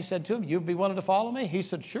 And he said to him, you'd be willing to follow me? He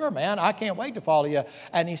said, sure, man, I can't wait to follow you.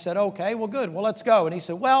 And he said, okay, well, good. Well, let's go. And he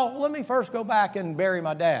said, well, let me first go back and bury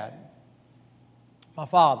my dad, my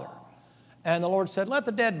father. And the Lord said, let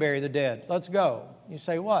the dead bury the dead. Let's go. You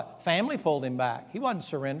say, what? Family pulled him back. He wasn't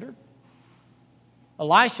surrendered.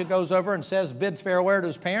 Elisha goes over and says, bids farewell to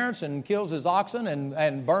his parents and kills his oxen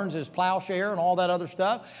and burns his plowshare and all that other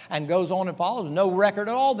stuff and goes on and follows. No record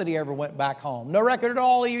at all that he ever went back home. No record at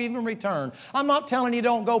all he even returned. I'm not telling you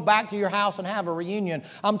don't go back to your house and have a reunion.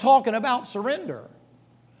 I'm talking about surrender.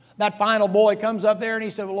 That final boy comes up there and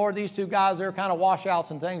he said, well, Lord, these two guys, they're kind of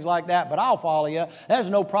washouts and things like that, but I'll follow you.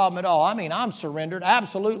 There's no problem at all. I mean, I'm surrendered.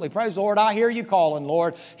 Absolutely. Praise the Lord. I hear you calling,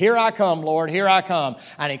 Lord. Here I come, Lord. Here I come.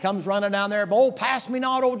 And he comes running down there. Oh, pass me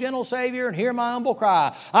not, O gentle Savior, and hear my humble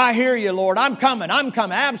cry. I hear you, Lord. I'm coming. I'm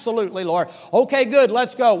coming. Absolutely, Lord. Okay, good.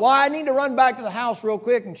 Let's go. Well, I need to run back to the house real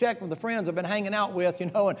quick and check with the friends I've been hanging out with,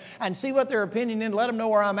 and see what their opinion is, let them know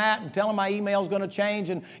where I'm at and tell them my email's going to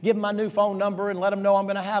change and give them my new phone number and let them know I'm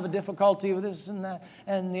going to have a difficulty with this and that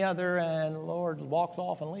and the other, and the Lord walks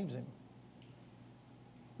off and leaves him.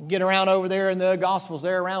 Get around over there in the Gospels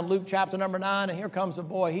there around Luke chapter number 9, and here comes a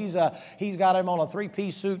boy. He's got him on a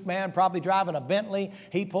three-piece suit, man, probably driving a Bentley.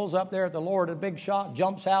 He pulls up there at the Lord, a big shot,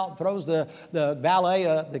 jumps out, throws the valet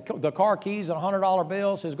the car keys and $100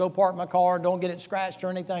 bill, says, go park my car and don't get it scratched or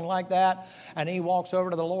anything like that. And he walks over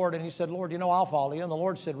to the Lord and he said, Lord, I'll follow you. And the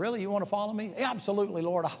Lord said, really, you want to follow me? Yeah, absolutely,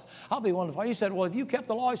 Lord, I'll be willing to follow you. He said, well, have you kept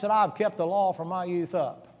the law? He said, I've kept the law from my youth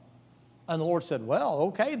up. And the Lord said, well,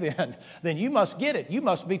 okay then. Then you must get it. You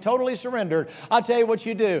must be totally surrendered. I'll tell you what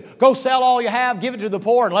you do. Go sell all you have, give it to the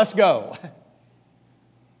poor, and let's go.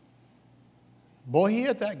 Boy, he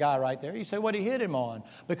hit that guy right there. You say, what did he hit him on?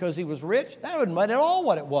 Because he was rich? That wasn't at all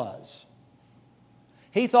what it was.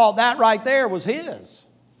 He thought that right there was his.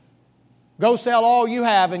 Go sell all you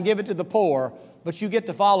have and give it to the poor, but you get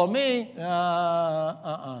to follow me?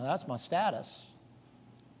 That's my status.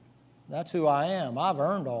 That's who I am. I've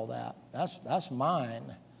earned all that. That's mine.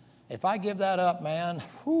 If I give that up, man,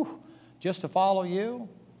 just to follow you,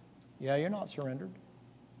 yeah, you're not surrendered.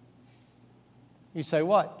 You say,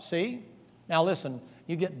 what? See? Now listen,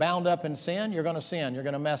 you get bound up in sin, you're going to sin. You're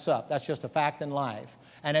going to mess up. That's just a fact in life.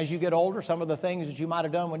 And as you get older, some of the things that you might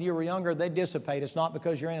have done when you were younger, they dissipate. It's not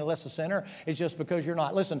because you're any less a sinner. It's just because you're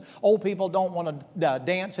not. Listen, old people don't want to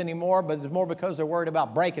dance anymore, but it's more because they're worried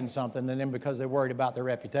about breaking something than because they're worried about their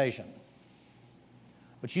reputation.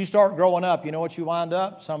 But you start growing up, you know what you wind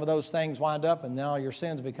up? Some of those things wind up, and now your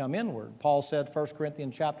sins become inward. Paul said, 1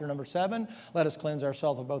 Corinthians chapter number 7, let us cleanse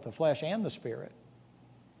ourselves of both the flesh and the spirit.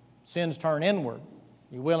 Sins turn inward.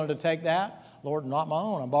 You willing to take that? Lord, not my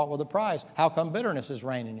own. I'm bought with a price. How come bitterness is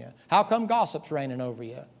reigning you? How come gossip's reigning over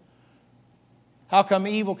you? How come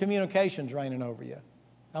evil communication's reigning over you?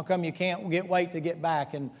 How come you can't wait to get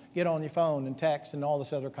back and get on your phone and text and all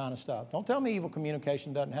this other kind of stuff? Don't tell me evil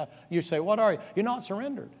communication doesn't have. You say, what are you? You're not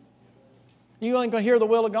surrendered. You ain't going to hear the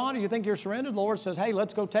will of God, or you think you're surrendered? The Lord says, hey,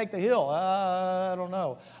 let's go take the hill. I don't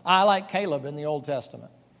know. I like Caleb in the Old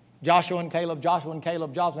Testament. Joshua and Caleb.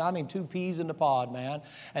 I mean, 2 peas in the pod, man.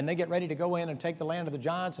 And they get ready to go in and take the land of the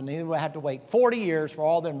giants, and they have to wait 40 years for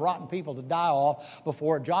all them rotten people to die off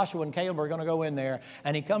before Joshua and Caleb are going to go in there.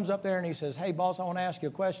 And he comes up there and he says, hey, boss, I want to ask you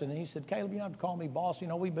a question. And he said, Caleb, you don't have to call me boss.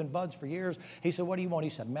 We've been buds for years. He said, what do you want?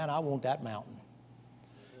 He said, man, I want that mountain.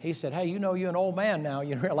 He said, hey, you're an old man now.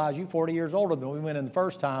 You realize you're 40 years older than we went in the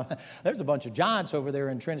first time. There's a bunch of giants over there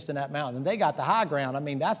entrenched in that mountain, and they got the high ground. I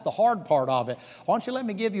mean, that's the hard part of it. Why don't you let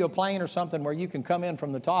me give you a plane or something where you can come in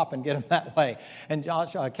from the top and get them that way? And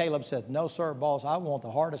Caleb said, no, sir, boss, I want the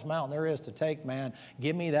hardest mountain there is to take, man.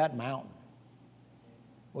 Give me that mountain.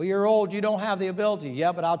 Well, you're old. You don't have the ability.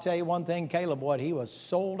 Yeah, but I'll tell you one thing, Caleb, he was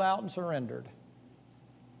sold out and surrendered.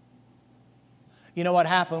 You know what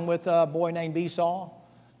happened with a boy named Esau?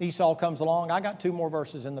 Esau comes along. I got 2 more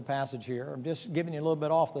verses in the passage here. I'm just giving you a little bit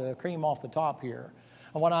off the cream off the top here.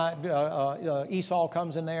 And when Esau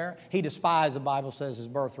comes in there, he despised, the Bible says, his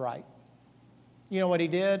birthright. You know what he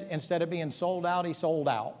did? Instead of being sold out, he sold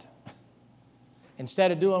out.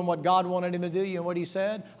 Instead of doing what God wanted him to do, you know what he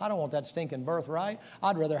said? I don't want that stinking birthright.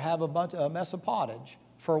 I'd rather have a mess of pottage.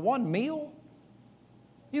 For one meal?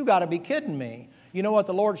 You got to be kidding me. You know what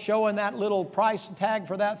the Lord's showing that little price tag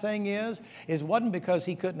for that thing is wasn't because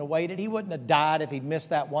he couldn't have waited. He wouldn't have died if he'd missed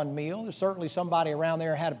that one meal. There's certainly somebody around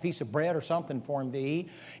there had a piece of bread or something for him to eat.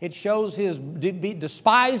 It shows his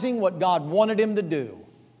despising what God wanted him to do.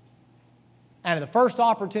 And at the first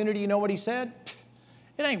opportunity, you know what he said?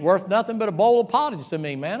 It ain't worth nothing but a bowl of pottage to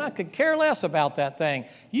me, man. I could care less about that thing.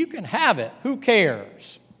 You can have it. Who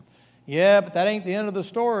cares? Yeah, but that ain't the end of the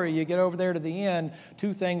story. You get over there to the end,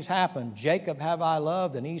 2 things happen. Jacob have I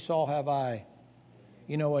loved, and Esau have I.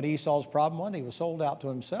 You know what Esau's problem was? He was sold out to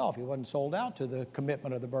himself. He wasn't sold out to the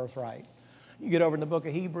commitment of the birthright. You get over in the book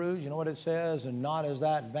of Hebrews, you know what it says? And not as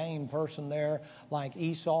that vain person there like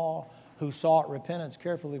Esau, who sought repentance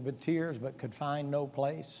carefully with tears, but could find no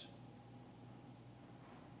place.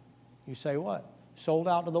 You say what? Sold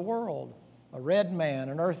out to the world. A red man,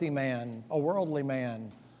 an earthy man, a worldly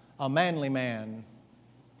man. A manly man,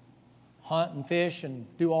 hunt and fish and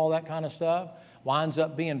do all that kind of stuff, winds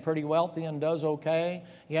up being pretty wealthy and does okay.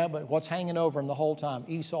 Yeah, but what's hanging over him the whole time?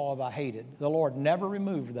 Esau have I hated. The Lord never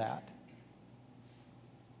removed that.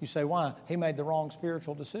 You say, why? He made the wrong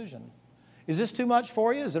spiritual decision. Is this too much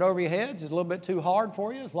for you? Is it over your heads? Is it a little bit too hard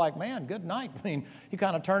for you? It's like, man, good night. I mean, you're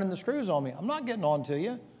kind of turning the screws on me. I'm not getting on to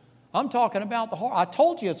you. I'm talking about the hard. I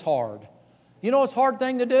told you it's hard. You know what's a hard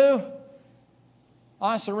thing to do?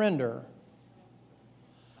 I surrender.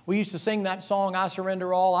 We used to sing that song, I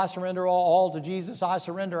surrender all to Jesus, I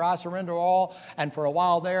surrender all. And for a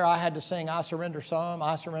while there, I had to sing, I surrender some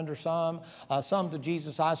to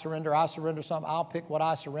Jesus, I surrender some. I'll pick what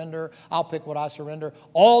I surrender,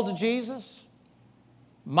 all to Jesus,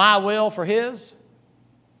 my will for His,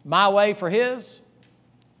 my way for His,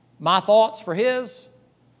 my thoughts for His.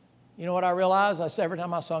 You know what I realized? Every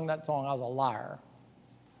time I sung that song, I was a liar.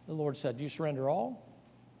 The Lord said, do you surrender all?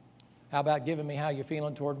 How about giving me how you're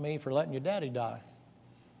feeling toward me for letting your daddy die?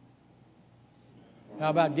 How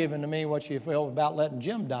about giving to me what you feel about letting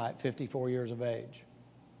Jim die at 54 years of age?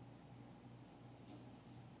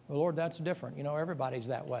 Well, Lord, that's different. You know, everybody's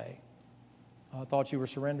that way. I thought you were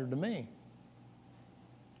surrendered to me.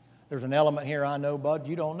 There's an element here I know, Bud,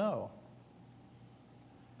 you don't know.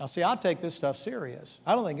 Now, see, I take this stuff serious.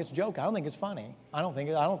 I don't think it's a joke. I don't think it's funny. I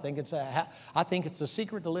think it's a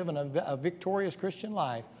secret to living a victorious Christian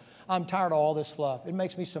life. I'm tired of all this fluff. It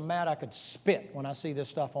makes me so mad I could spit when I see this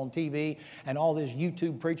stuff on TV and all these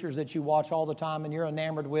YouTube preachers that you watch all the time and you're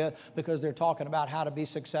enamored with because they're talking about how to be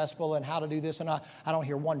successful and how to do this. And I don't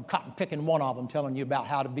hear one cotton picking one of them telling you about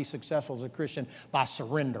how to be successful as a Christian by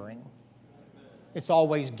surrendering. It's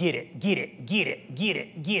always get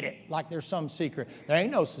it, like there's some secret. There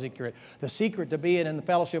ain't no secret. The secret to being in the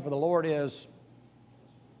fellowship with the Lord is,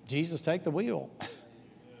 Jesus, take the wheel.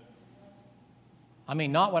 I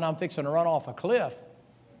mean, not when I'm fixing to run off a cliff.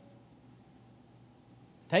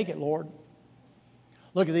 Take it, Lord.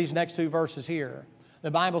 Look at these next two verses here.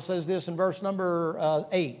 The Bible says this in verse number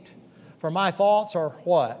 8. For my thoughts are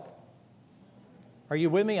what? Are you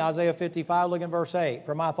with me? Isaiah 55, look in verse 8.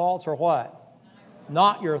 For my thoughts are what?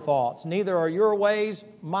 Not your thoughts, neither are your ways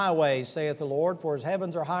my ways, saith the Lord. For as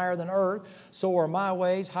heavens are higher than earth, so are my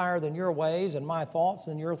ways higher than your ways, and my thoughts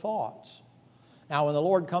than your thoughts. Now, when the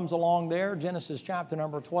Lord comes along there, Genesis chapter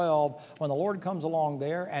number 12, when the Lord comes along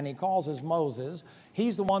there and He calls Moses,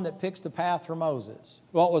 He's the one that picks the path for Moses.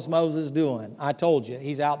 What was Moses doing? I told you,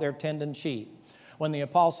 he's out there tending sheep. When the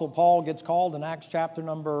Apostle Paul gets called in Acts chapter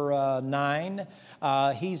number 9,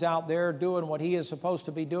 he's out there doing what he is supposed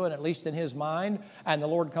to be doing, at least in his mind. And the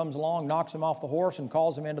Lord comes along, knocks him off the horse, and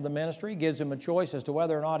calls him into the ministry, gives him a choice as to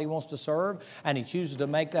whether or not he wants to serve. And he chooses to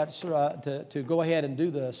make that to go ahead and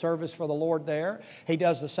do the service for the Lord there. He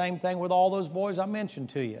does the same thing with all those boys I mentioned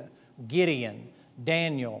to you. Gideon,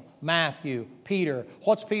 Daniel, Matthew, Peter.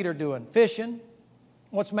 What's Peter doing? Fishing.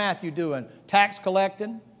 What's Matthew doing? Tax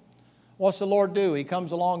collecting. What's the Lord do? He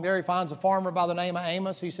comes along there. He finds a farmer by the name of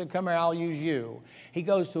Amos. He said, come here, I'll use you. He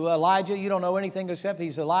goes to Elijah. You don't know anything except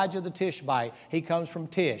he's Elijah the Tishbite. He comes from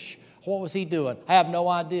Tish. What was he doing? I have no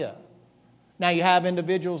idea. Now you have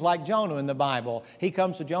individuals like Jonah in the Bible. He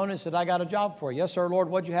comes to Jonah and said, I got a job for you. Yes, sir, Lord,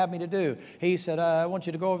 what'd you have me to do? He said, I want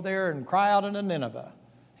you to go over there and cry out in Nineveh.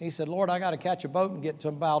 He said, Lord, I got to catch a boat and get to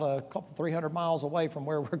about a couple, 300 miles away from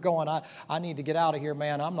where we're going. I need to get out of here,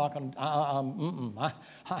 man. I'm not going to,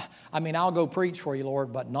 I mean, I'll go preach for you,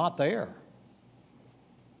 Lord, but not there.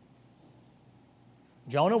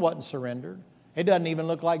 Jonah wasn't surrendered. It doesn't even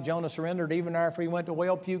look like Jonah surrendered even after he went to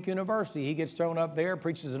Whale Puke University. He gets thrown up there,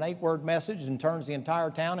 preaches an 8-word message, and turns the entire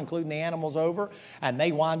town, including the animals, over, and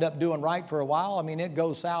they wind up doing right for a while. I mean, it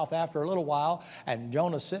goes south after a little while, and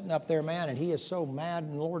Jonah's sitting up there, man, and he is so mad,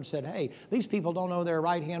 and the Lord said, hey, these people don't know their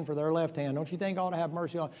right hand for their left hand. Don't you think I ought to have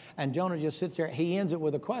mercy on? And Jonah just sits there. He ends it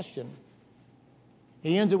with a question.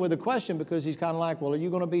 He ends it with a question because he's kind of like, well, are you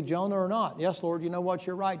going to be Jonah or not? Yes, Lord, you know what?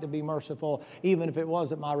 You're right to be merciful, even if it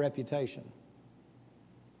wasn't my reputation.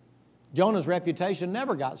 Jonah's reputation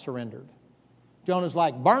never got surrendered. Jonah's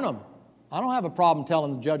like, burn them. I don't have a problem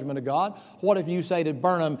telling the judgment of God. What if you say to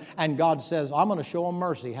burn them and God says, I'm going to show them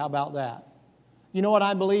mercy? How about that? You know what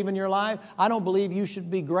I believe in your life? I don't believe you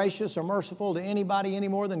should be gracious or merciful to anybody any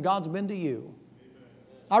more than God's been to you.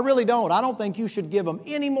 I really don't. I don't think you should give them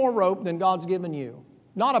any more rope than God's given you.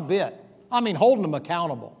 Not a bit. I mean, holding them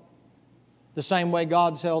accountable. The same way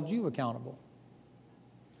God's held you accountable.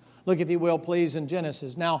 Look, if you will, please, in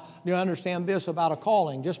Genesis. Now, you understand this about a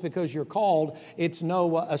calling. Just because you're called, it's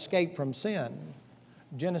no escape from sin.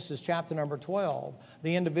 Genesis chapter number 12.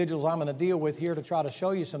 The individuals I'm going to deal with here to try to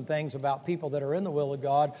show you some things about people that are in the will of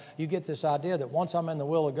God, you get this idea that once I'm in the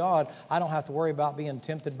will of God, I don't have to worry about being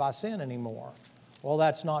tempted by sin anymore. Well,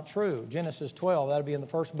 that's not true. Genesis 12, that'll be in the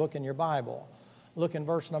first book in your Bible. Look in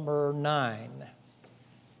verse number 9.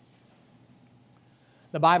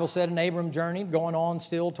 The Bible said, and Abram journeyed, going on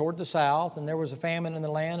still toward the south, and there was a famine in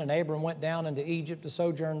the land, and Abram went down into Egypt to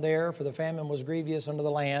sojourn there, for the famine was grievous unto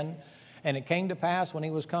the land. And it came to pass, when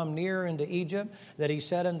he was come near into Egypt, that he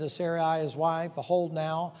said unto Sarai his wife, Behold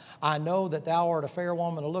now, I know that thou art a fair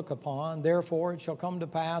woman to look upon. Therefore it shall come to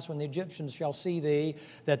pass, when the Egyptians shall see thee,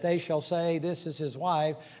 that they shall say, This is his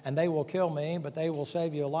wife, and they will kill me, but they will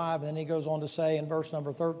save you alive. And then he goes on to say in verse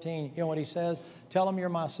number 13, you know what he says? Tell them you're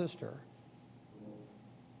my sister.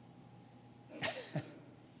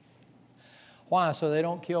 Why? So they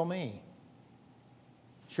don't kill me.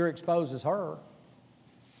 Sure exposes her.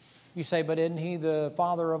 You say, but isn't he the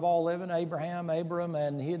father of all living, Abraham, Abram,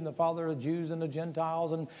 and he isn't the father of the Jews and the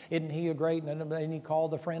Gentiles, and isn't he a great, and isn't he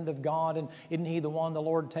called the friend of God, and isn't he the one the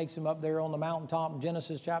Lord takes him up there on the mountaintop in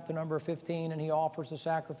Genesis chapter number 15, and he offers the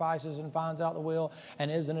sacrifices and finds out the will, and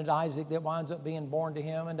isn't it Isaac that winds up being born to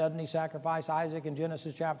him, and doesn't he sacrifice Isaac in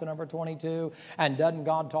Genesis chapter number 22, and doesn't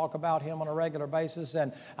God talk about him on a regular basis,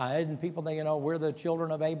 and isn't people that, we're the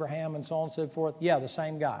children of Abraham and so on and so forth? Yeah, the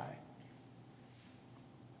same guy.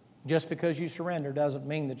 Just because you surrender doesn't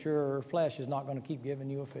mean that your flesh is not going to keep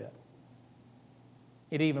giving you a fit.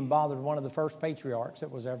 It even bothered one of the first patriarchs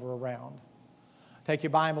that was ever around. Take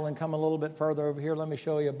your Bible and come a little bit further over here. Let me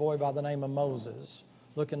show you a boy by the name of Moses.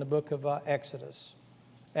 Look in the book of Exodus.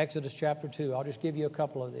 Exodus chapter 2. I'll just give you a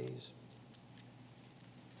couple of these.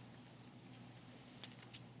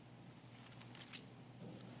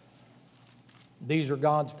 These are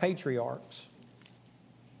God's patriarchs.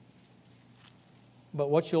 But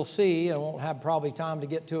what you'll see, and I won't have probably time to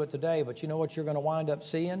get to it today, but you know what you're going to wind up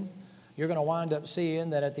seeing? You're going to wind up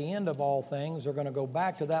seeing that at the end of all things, they're going to go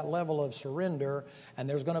back to that level of surrender, and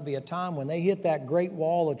there's going to be a time when they hit that great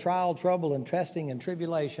wall of trial, trouble, and testing and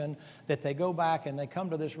tribulation, that they go back and they come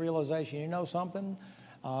to this realization, you know something?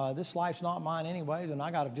 This life's not mine anyways, and I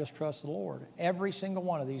got to just trust the Lord. Every single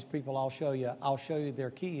one of these people I'll show you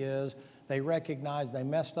their key is they recognize they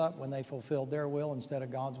messed up when they fulfilled their will instead of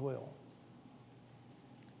God's will.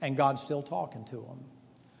 And God's still talking to them.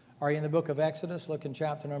 Are you in the book of Exodus? Look in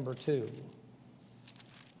chapter number 2.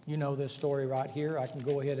 You know this story right here. I can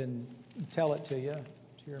go ahead and tell it to you.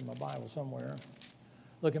 It's here in my Bible somewhere.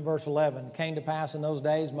 Look in verse 11. Came to pass in those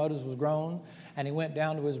days, Moses was grown, and he went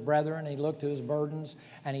down to his brethren, and he looked to his burdens,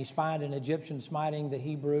 and he spied an Egyptian smiting the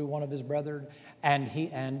Hebrew, one of his brethren, and he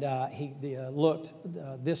looked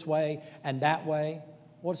this way and that way.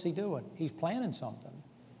 What's he doing? He's planning something.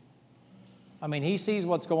 I mean, he sees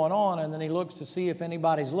what's going on, and then he looks to see if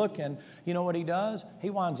anybody's looking. You know what he does?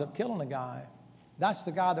 He winds up killing a guy. That's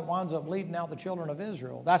the guy that winds up leading out the children of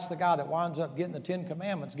Israel. That's the guy that winds up getting the 10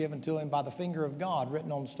 Commandments given to him by the finger of God,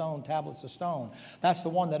 written on stone, tablets of stone. That's the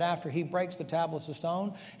one that after he breaks the tablets of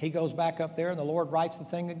stone, he goes back up there and the Lord writes the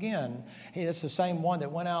thing again. It's the same one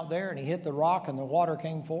that went out there and he hit the rock and the water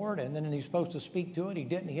came forward, and then he's supposed to speak to it. He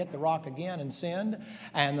didn't. He hit the rock again and sinned,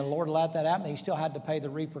 and the Lord let that happen. He still had to pay the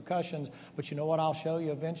repercussions. But you know what I'll show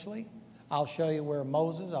you eventually? I'll show you where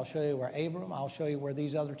Moses, I'll show you where Abram, I'll show you where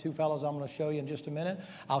these other two fellows I'm going to show you in just a minute.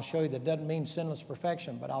 I'll show you that doesn't mean sinless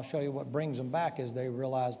perfection, but I'll show you what brings them back is they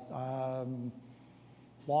realize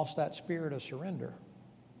lost that spirit of surrender.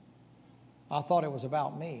 I thought it was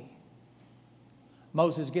about me.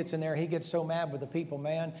 Moses gets in there, he gets so mad with the people,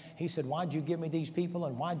 man. He said, why'd you give me these people,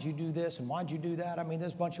 and why'd you do this, and why'd you do that? I mean,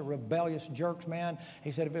 this bunch of rebellious jerks, man. He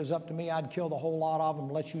said, if it was up to me, I'd kill the whole lot of them,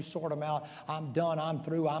 let you sort them out. I'm done, I'm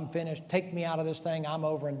through, I'm finished. Take me out of this thing, I'm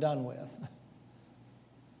over and done with.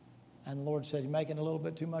 And the Lord said, you're making a little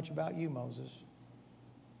bit too much about you, Moses.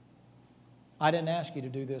 I didn't ask you to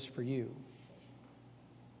do this for you.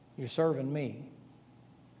 You're serving me.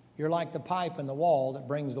 You're like the pipe in the wall that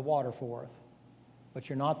brings the water forth. But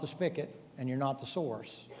you're not the spigot and you're not the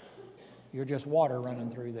source. You're just water running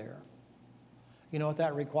through there. You know what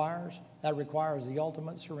that requires? That requires the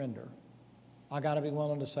ultimate surrender. I got to be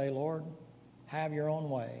willing to say, Lord, have your own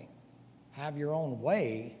way. Have your own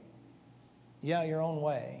way? Yeah, your own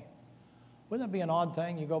way. Wouldn't that be an odd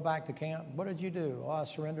thing? You go back to camp. What did you do? Oh, I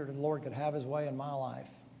surrendered and the Lord could have his way in my life.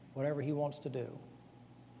 Whatever he wants to do.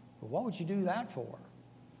 But what would you do that for?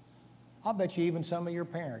 I'll bet you even some of your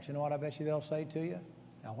parents, you know what I bet you they'll say to you?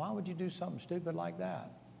 Now, why would you do something stupid like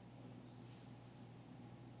that?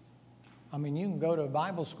 I mean, you can go to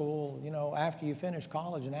Bible school, after you finish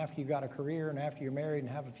college and after you've got a career and after you're married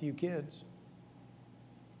and have a few kids.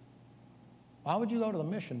 Why would you go to the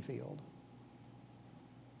mission field?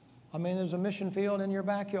 I mean, there's a mission field in your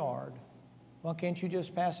backyard. Well, can't you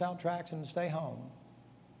just pass out tracts and stay home?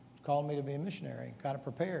 It's called me to be a missionary. Got to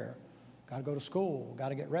prepare. Got to go to school, got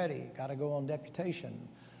to get ready, got to go on deputation,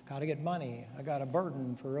 got to get money. I got a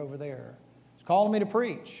burden for over there. He's calling me to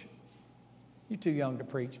preach. You're too young to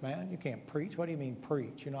preach, man. You can't preach. What do you mean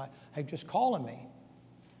preach? He's just calling me.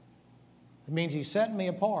 It means he's setting me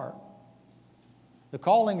apart. The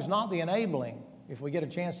calling's not the enabling, if we get a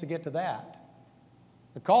chance to get to that.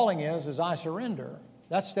 The calling is I surrender.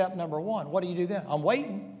 That's step number one. What do you do then? I'm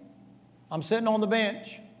waiting. I'm sitting on the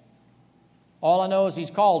bench. All I know is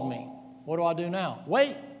He's called me. What do I do now?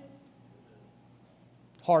 Wait.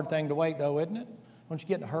 Hard thing to wait, though, isn't it? Don't you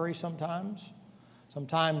get in a hurry sometimes?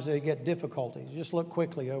 Sometimes they get difficulties. Just look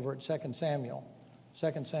quickly over at 2 Samuel.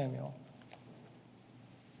 2 Samuel.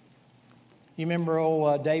 You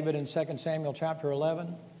remember David in 2 Samuel chapter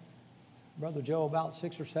 11? Brother Joe, about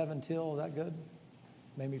 6 or 7 till. Is that good?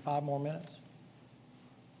 Maybe 5 more minutes?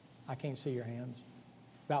 I can't see your hands.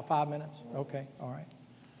 About 5 minutes? Okay, all right.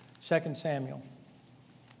 2 Samuel.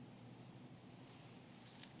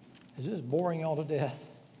 Is this boring y'all to death?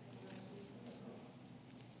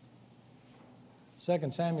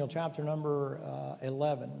 2 Samuel chapter number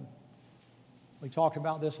 11. We talked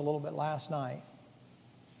about this a little bit last night.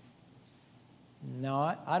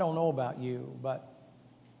 Now, I don't know about you, but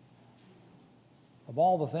of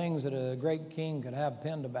all the things that a great king could have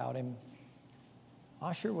penned about him,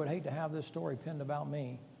 I sure would hate to have this story penned about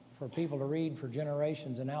me for people to read for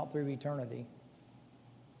generations and out through eternity.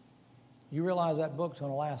 You realize that book's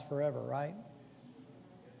going to last forever, right?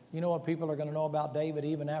 You know what people are going to know about David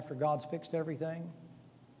even after God's fixed everything?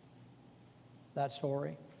 That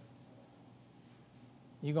story.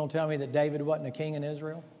 You going to tell me that David wasn't a king in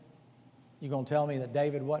Israel? You going to tell me that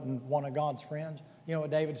David wasn't one of God's friends? You know what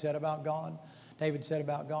David said about God? David said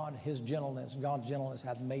about God, His gentleness, God's gentleness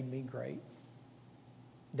hath made me great.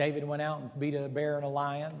 David went out and beat a bear and a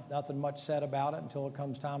lion. Nothing much said about it until it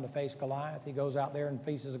comes time to face Goliath. He goes out there and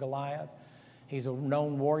faces Goliath. He's a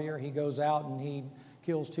known warrior. He goes out and he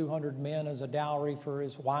kills 200 men as a dowry for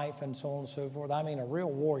his wife and so on and so forth. I mean, a real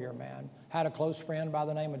warrior, man. Had a close friend by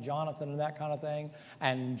the name of Jonathan and that kind of thing,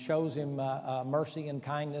 and shows him mercy and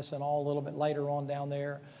kindness and all a little bit later on down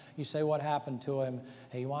there. You say, what happened to him?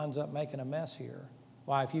 He winds up making a mess here.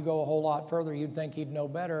 Why, if you go a whole lot further, you'd think he'd know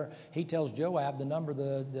better. He tells Joab to number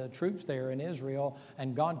the troops there in Israel,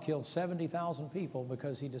 and God killed 70,000 people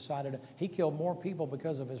because he decided he killed more people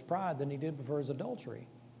because of his pride than he did for his adultery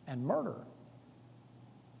and murder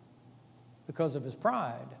because of his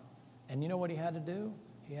pride. And you know what he had to do?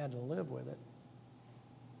 He had to live with it.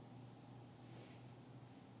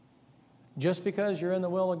 Just because you're in the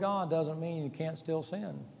will of God doesn't mean you can't still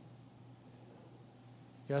sin.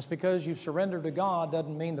 Just because you've surrendered to God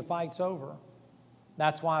doesn't mean the fight's over.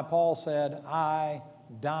 That's why Paul said, I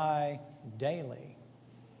die daily.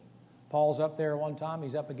 Paul's up there one time,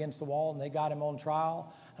 he's up against the wall, and they got him on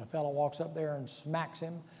trial, and a fellow walks up there and smacks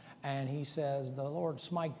him, and he says, the Lord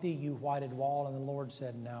smite thee, you whited wall. And the Lord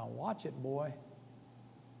said, now watch it, boy.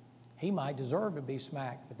 He might deserve to be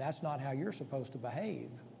smacked, but that's not how you're supposed to behave.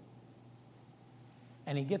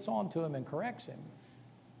 And he gets on to him and corrects him.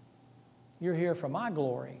 You're here for my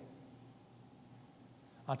glory.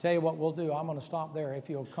 I'll tell you what we'll do. I'm going to stop there. If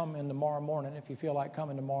you'll come in tomorrow morning, if you feel like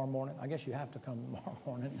coming tomorrow morning. I guess you have to come tomorrow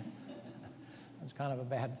morning. That's kind of a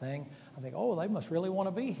bad thing. I think, oh, they must really want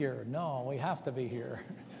to be here. No, we have to be here.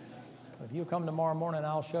 If you come tomorrow morning,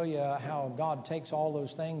 I'll show you how God takes all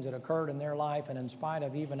those things that occurred in their life, and in spite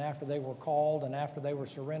of even after they were called and after they were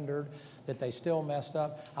surrendered, that they still messed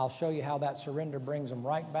up. I'll show you how that surrender brings them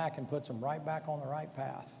right back and puts them right back on the right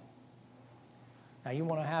path. Now, you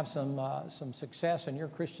want to have some success in your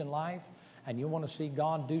Christian life, and you want to see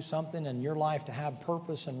God do something in your life to have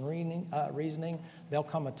purpose and reasoning, there'll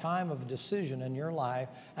come a time of decision in your life,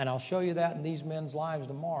 and I'll show you that in these men's lives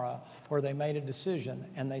tomorrow, where they made a decision,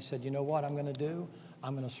 and they said, you know what I'm going to do?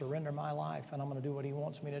 I'm going to surrender my life, and I'm going to do what He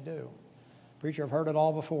wants me to do. Preacher, I've heard it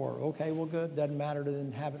all before. Okay, well, good. Doesn't matter to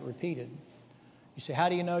then have it repeated. You say, how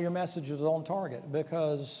do you know your message is on target?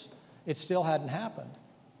 Because it still hadn't happened.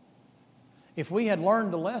 If we had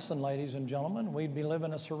learned the lesson, ladies and gentlemen, we'd be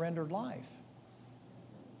living a surrendered life.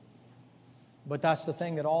 But that's the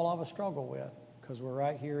thing that all of us struggle with, because we're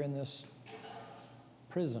right here in this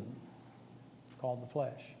prison called the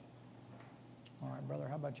flesh. All right, brother,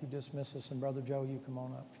 how about you dismiss us? And Brother Joe, you come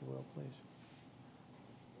on up, if you will, please.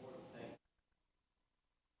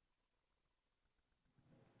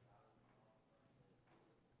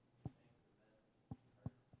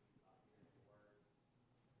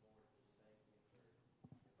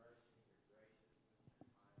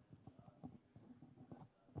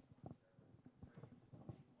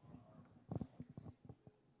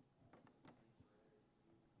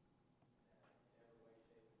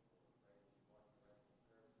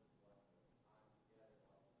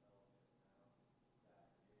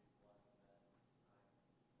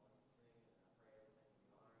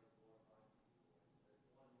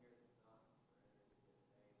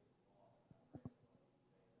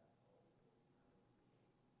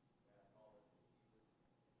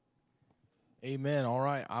 Amen. All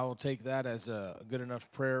right. I will take that as a good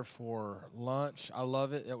enough prayer for lunch. I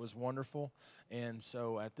love it. It was wonderful. And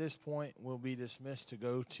so at this point, we'll be dismissed to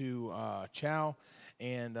go to chow.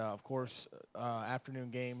 And, of course,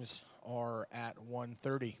 afternoon games are at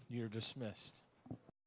 1:30. You're dismissed.